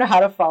of all, I don't even know how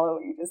to follow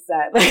what you just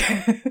said.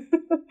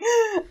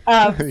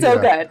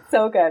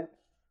 So good.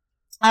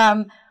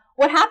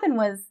 What happened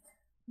was,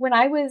 when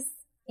I was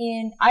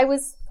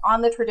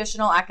on the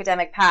traditional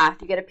academic path.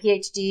 You get a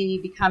PhD,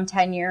 you become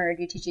tenured,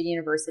 you teach at a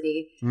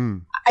university.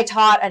 I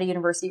taught at a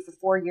university for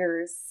 4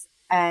 years,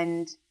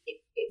 and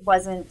it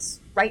wasn't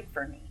right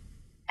for me.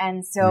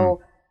 And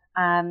so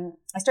I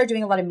started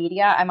doing a lot of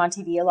media. I'm on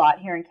TV a lot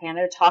here in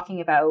Canada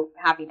talking about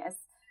happiness.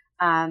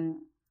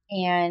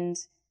 And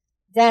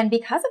then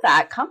because of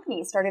that,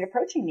 companies started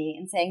approaching me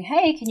and saying,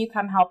 hey, can you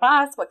come help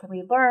us? What can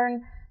we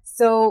learn?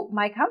 So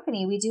my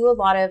company, we do a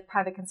lot of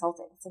private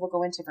consulting. So we'll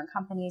go into different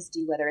companies,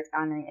 do whether it's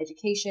online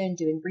education,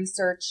 doing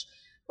research.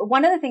 But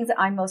one of the things that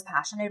I'm most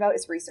passionate about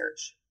is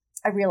research.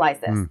 I realize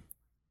this.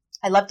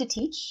 I love to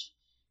teach.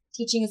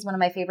 Teaching is one of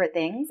my favorite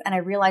things. And I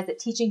realize that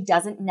teaching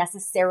doesn't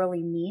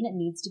necessarily mean it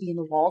needs to be in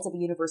the walls of a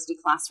university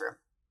classroom,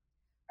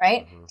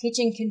 right?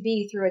 Teaching can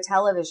be through a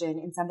television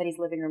in somebody's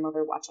living room while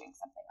they're watching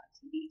something on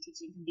TV.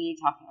 Teaching can be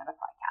talking on a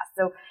podcast.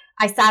 So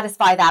I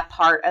satisfy that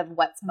part of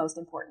what's most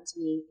important to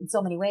me in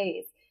so many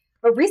ways.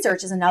 But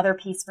research is another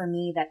piece for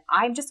me that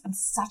I'm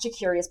such a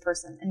curious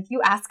person. And if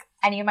you ask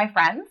any of my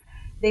friends,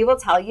 they will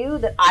tell you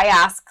that I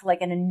ask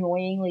like an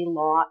annoyingly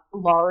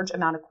large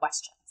amount of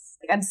questions.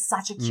 Like, I'm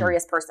such a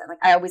curious person. Like,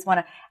 I always want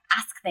to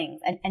ask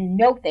things and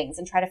know things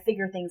and try to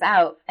figure things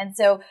out. And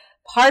so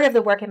part of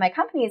the work in my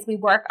company is we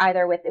work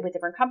either with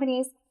different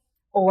companies,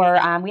 or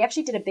we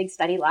actually did a big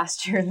study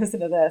last year. Listen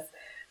to this.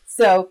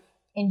 So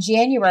in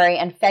January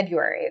and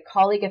February, a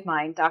colleague of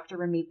mine, Dr.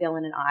 Ramit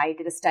Billen, and I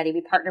did a study.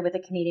 We partnered with the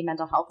Canadian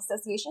Mental Health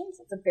Association.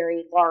 So it's a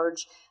very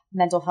large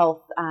mental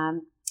health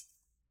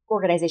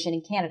organization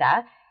in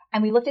Canada,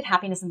 and we looked at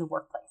happiness in the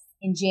workplace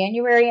in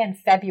January and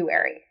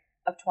February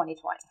of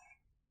 2020.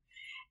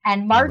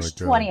 And March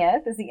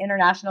 20th is the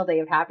International Day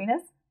of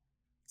Happiness.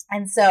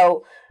 And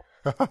so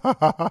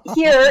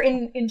here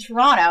in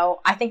Toronto,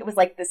 I think it was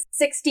like the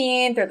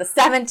 16th or the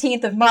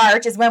 17th of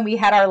March is when we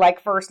had our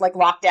like first like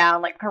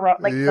lockdown, like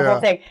the whole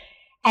thing.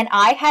 And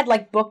I had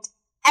like booked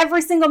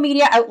every single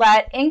media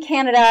outlet in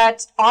Canada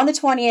on the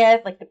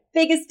 20th, like the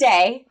biggest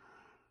day.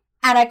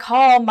 And I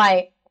call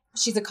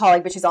she's a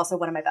colleague, but she's also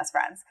one of my best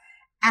friends.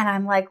 And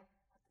I'm like,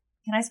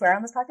 can I swear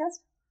on this podcast?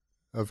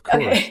 Of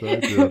course. Okay. I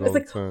do it all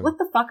like, the time. what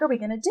the fuck are we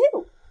going to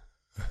do?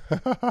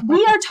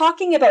 We are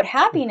talking about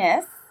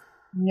happiness.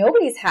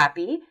 Nobody's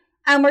happy.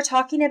 And we're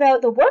talking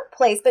about the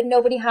workplace, but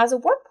nobody has a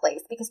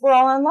workplace because we're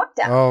all on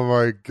lockdown. Oh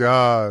my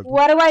God.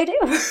 What do I do?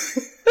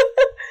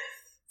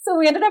 So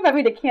we ended up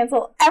having to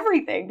cancel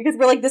everything because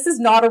we're like, this is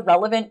not a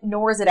relevant,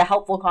 nor is it a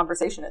helpful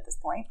conversation at this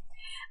point.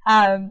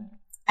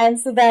 And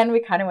so then we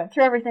kind of went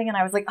through everything and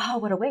I was like, oh,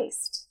 what a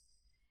waste.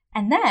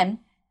 And then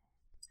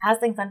as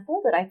things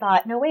unfolded, I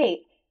thought, no,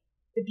 wait,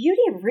 the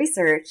beauty of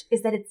research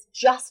is that it's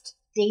just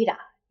data.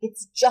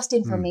 It's just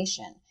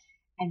information.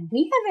 And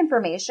we have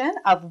information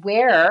of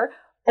where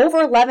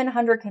over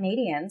 1,100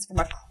 Canadians from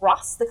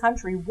across the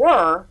country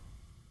were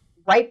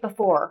right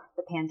before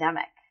the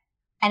pandemic.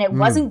 And it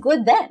wasn't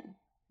good then.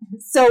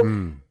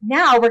 So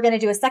now we're going to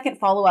do a second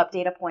follow-up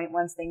data point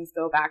once things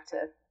go back to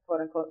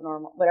quote-unquote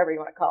normal, whatever you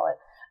want to call it.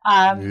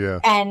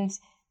 And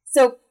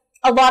so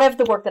a lot of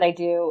the work that I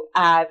do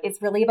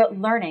is really about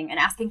learning and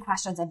asking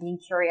questions and being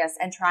curious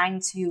and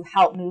trying to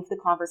help move the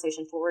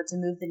conversation forward, to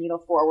move the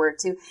needle forward,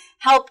 to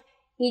help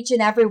each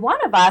and every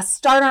one of us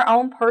start our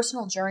own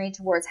personal journey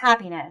towards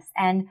happiness.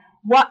 And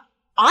what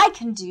I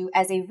can do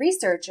as a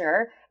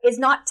researcher is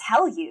not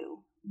tell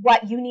you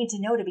what you need to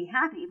know to be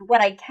happy. But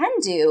what I can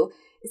do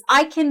is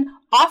I can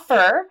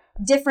offer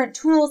different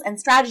tools and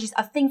strategies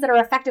of things that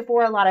are effective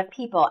for a lot of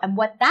people. And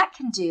what that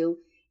can do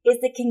is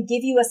it can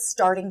give you a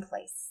starting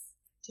place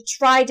to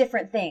try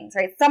different things,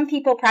 right? Some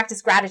people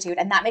practice gratitude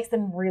and that makes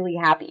them really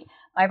happy.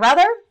 My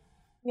brother,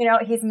 you know,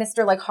 he's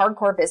Mr. like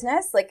hardcore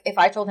business. Like if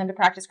I told him to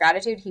practice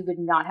gratitude, he would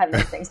not have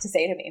any things to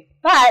say to me.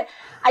 But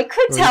I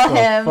could tell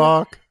him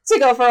to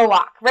go for a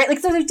walk, right? Like,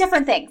 so there's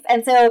different things.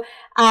 And so,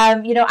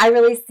 you know, I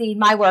really see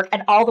my work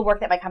and all the work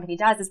that my company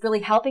does is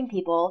really helping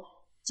people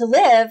to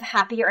live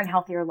happier and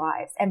healthier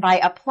lives. And by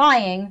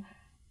applying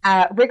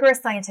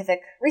rigorous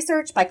scientific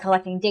research, by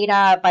collecting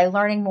data, by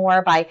learning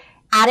more, by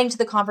adding to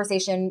the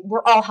conversation,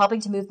 we're all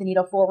helping to move the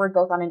needle forward,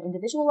 both on an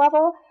individual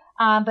level,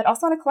 but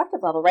also on a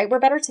collective level, right? We're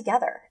better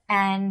together.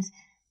 And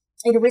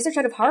you know, research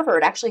out of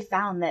Harvard actually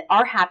found that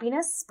our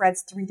happiness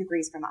spreads 3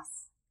 degrees from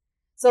us.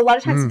 So a lot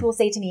of times people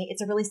say to me,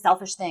 it's a really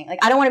selfish thing. Like,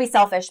 I don't want to be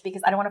selfish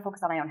because I don't want to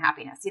focus on my own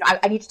happiness. You know,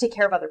 I need to take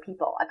care of other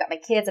people. I've got my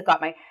kids, I've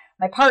got my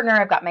partner,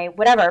 I've got my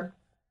whatever.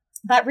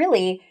 But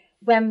really,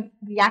 when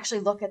we actually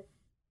look at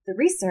the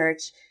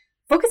research,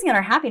 focusing on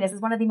our happiness is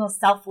one of the most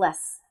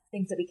selfless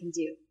things that we can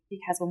do.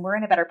 Because when we're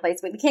in a better place,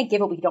 we can't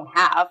give what we don't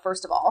have,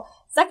 first of all.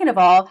 Second of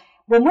all,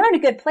 when we're in a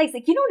good place,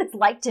 like, you know what it's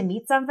like to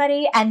meet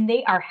somebody and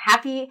they are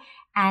happy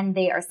and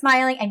they are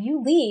smiling and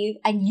you leave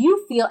and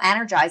you feel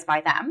energized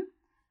by them.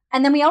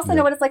 And then we also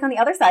know what it's like on the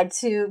other side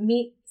to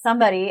meet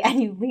somebody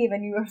and you leave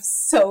and you are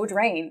so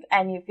drained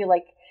and you feel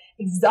like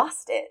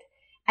exhausted.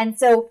 And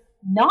so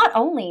not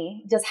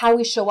only does how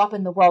we show up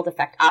in the world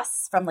affect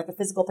us from like a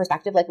physical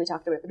perspective, like we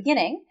talked about at the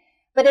beginning,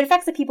 but it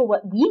affects the people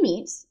what we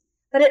meet,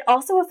 but it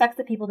also affects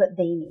the people that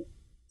they meet.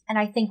 And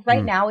I think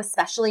right now,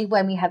 especially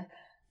when we have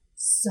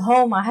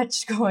so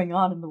much going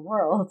on in the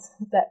world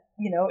that,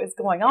 you know, is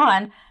going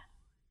on,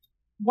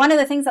 one of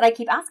the things that I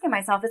keep asking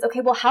myself is,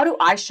 okay, well, how do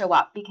I show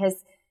up?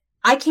 Because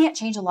I can't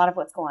change a lot of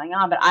what's going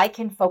on, but I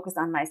can focus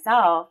on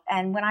myself.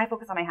 And when I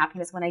focus on my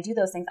happiness, when I do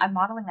those things, I'm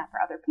modeling that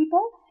for other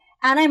people.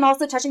 And I'm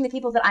also touching the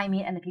people that I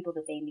meet and the people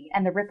that they meet.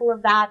 And the ripple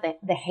of that,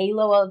 the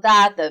halo of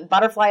that, the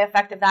butterfly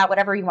effect of that,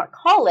 whatever you want to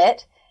call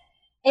it,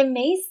 it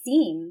may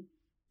seem,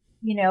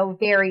 you know,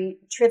 very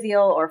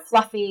trivial or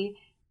fluffy.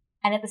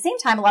 And at the same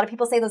time, a lot of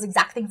people say those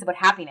exact things about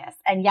happiness.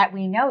 And yet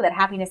we know that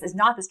happiness is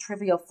not this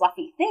trivial,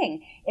 fluffy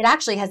thing. It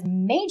actually has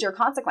major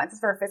consequences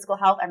for our physical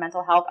health, our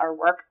mental health, our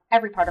work,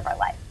 every part of our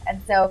life.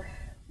 And so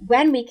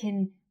when we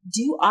can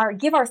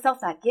give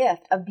ourselves that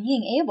gift of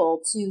being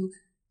able to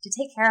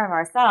take care of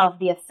ourselves,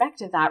 the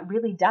effect of that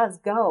really does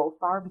go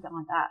far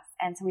beyond us.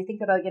 And so we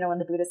think about, you know, when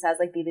the Buddha says,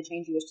 like, be the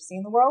change you wish to see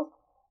in the world.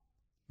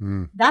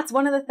 That's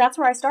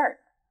where I start.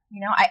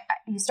 You know,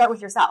 you start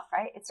with yourself,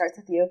 right? It starts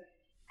with you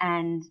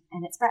and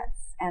it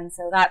spreads. And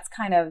so that's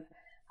kind of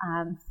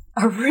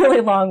a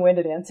really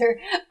long-winded answer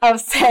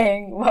of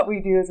saying what we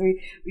do is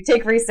we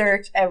take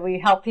research and we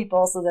help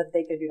people so that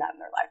they can do that in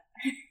their life.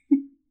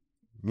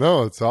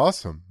 No, it's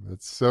awesome.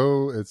 It's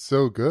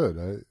so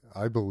good.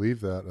 I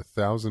believe that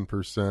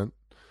 1,000%.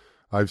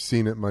 I've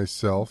seen it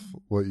myself,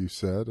 what you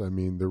said. I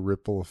mean, the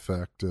ripple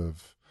effect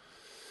of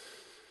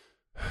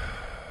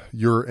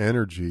your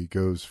energy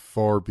goes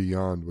far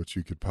beyond what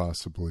you could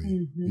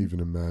possibly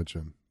even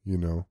imagine, you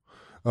know?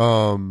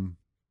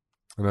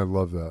 And I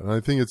love that. And I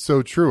think it's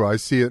so true. I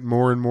see it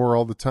more and more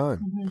all the time.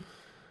 Mm-hmm.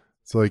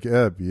 It's like,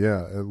 Eb,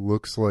 yeah, it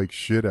looks like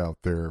shit out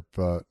there,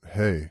 but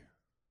hey,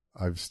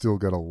 I've still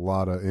got a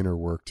lot of inner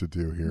work to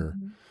do here.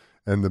 Mm-hmm.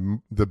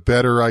 And the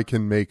better I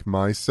can make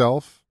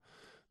myself,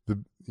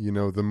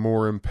 the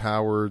more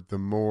empowered, the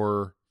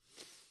more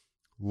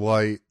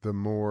light, the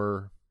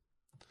more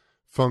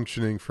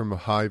functioning from a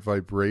high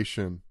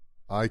vibration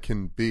I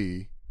can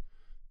be,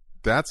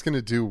 that's going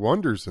to do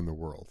wonders in the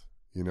world.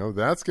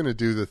 That's going to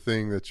do the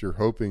thing that you're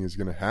hoping is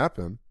going to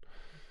happen.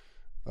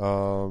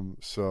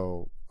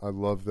 So I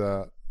love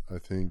that. I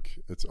think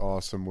it's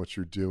awesome what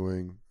you're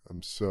doing.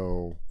 I'm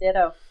so...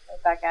 Ditto.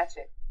 Right back at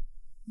you.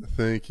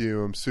 Thank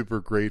you. I'm super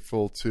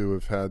grateful to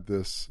have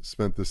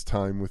spent this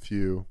time with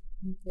you.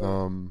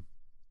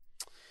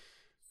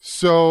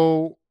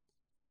 So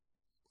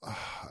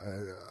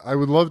I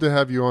would love to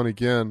have you on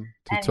again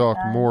to talk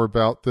more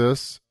about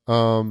this.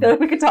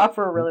 We could talk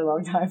for a really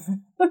long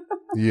time.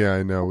 Yeah,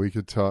 I know. We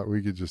could talk.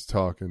 We could just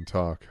talk and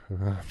talk.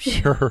 I'm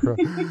sure.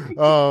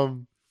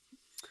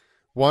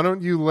 Why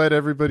don't you let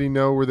everybody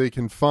know where they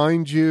can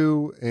find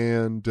you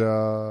and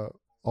all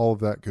of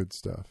that good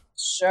stuff?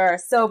 Sure.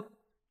 So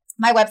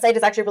my website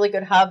is actually a really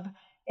good hub.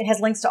 It has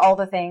links to all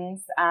the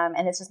things,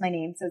 and it's just my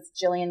name. So it's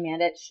Gillian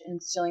Mandich, and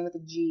it's Gillian with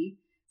a G.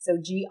 So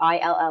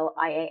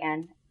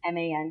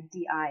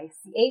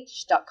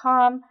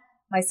GillianMandich.com.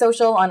 My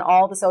social on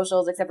all the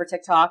socials except for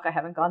TikTok, I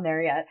haven't gone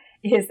there yet,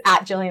 is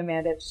at Gillian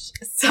Mandich.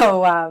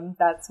 So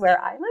that's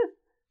where I live.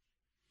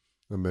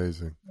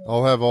 Amazing.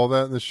 I'll have all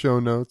that in the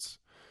show notes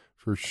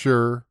for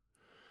sure.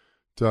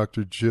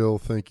 Dr. Jill,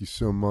 thank you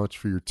so much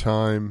for your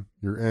time,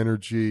 your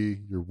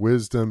energy, your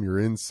wisdom, your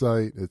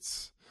insight.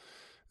 It's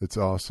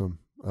awesome.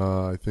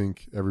 I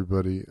think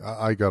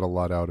I got a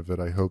lot out of it.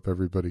 I hope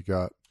everybody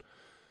got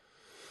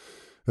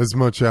as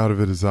much out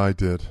of it as I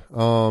did.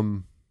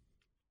 All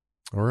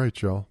right,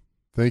 y'all.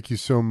 Thank you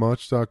so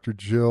much, Dr.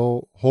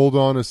 Jill. Hold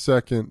on a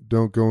second.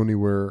 Don't go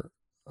anywhere.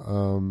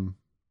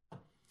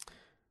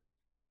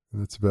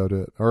 That's about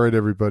it. All right,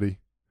 everybody.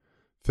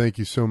 Thank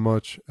you so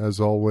much, as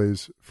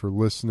always, for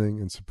listening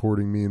and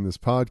supporting me in this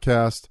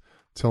podcast.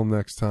 Till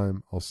next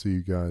time, I'll see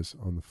you guys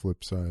on the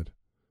flip side.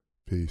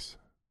 Peace.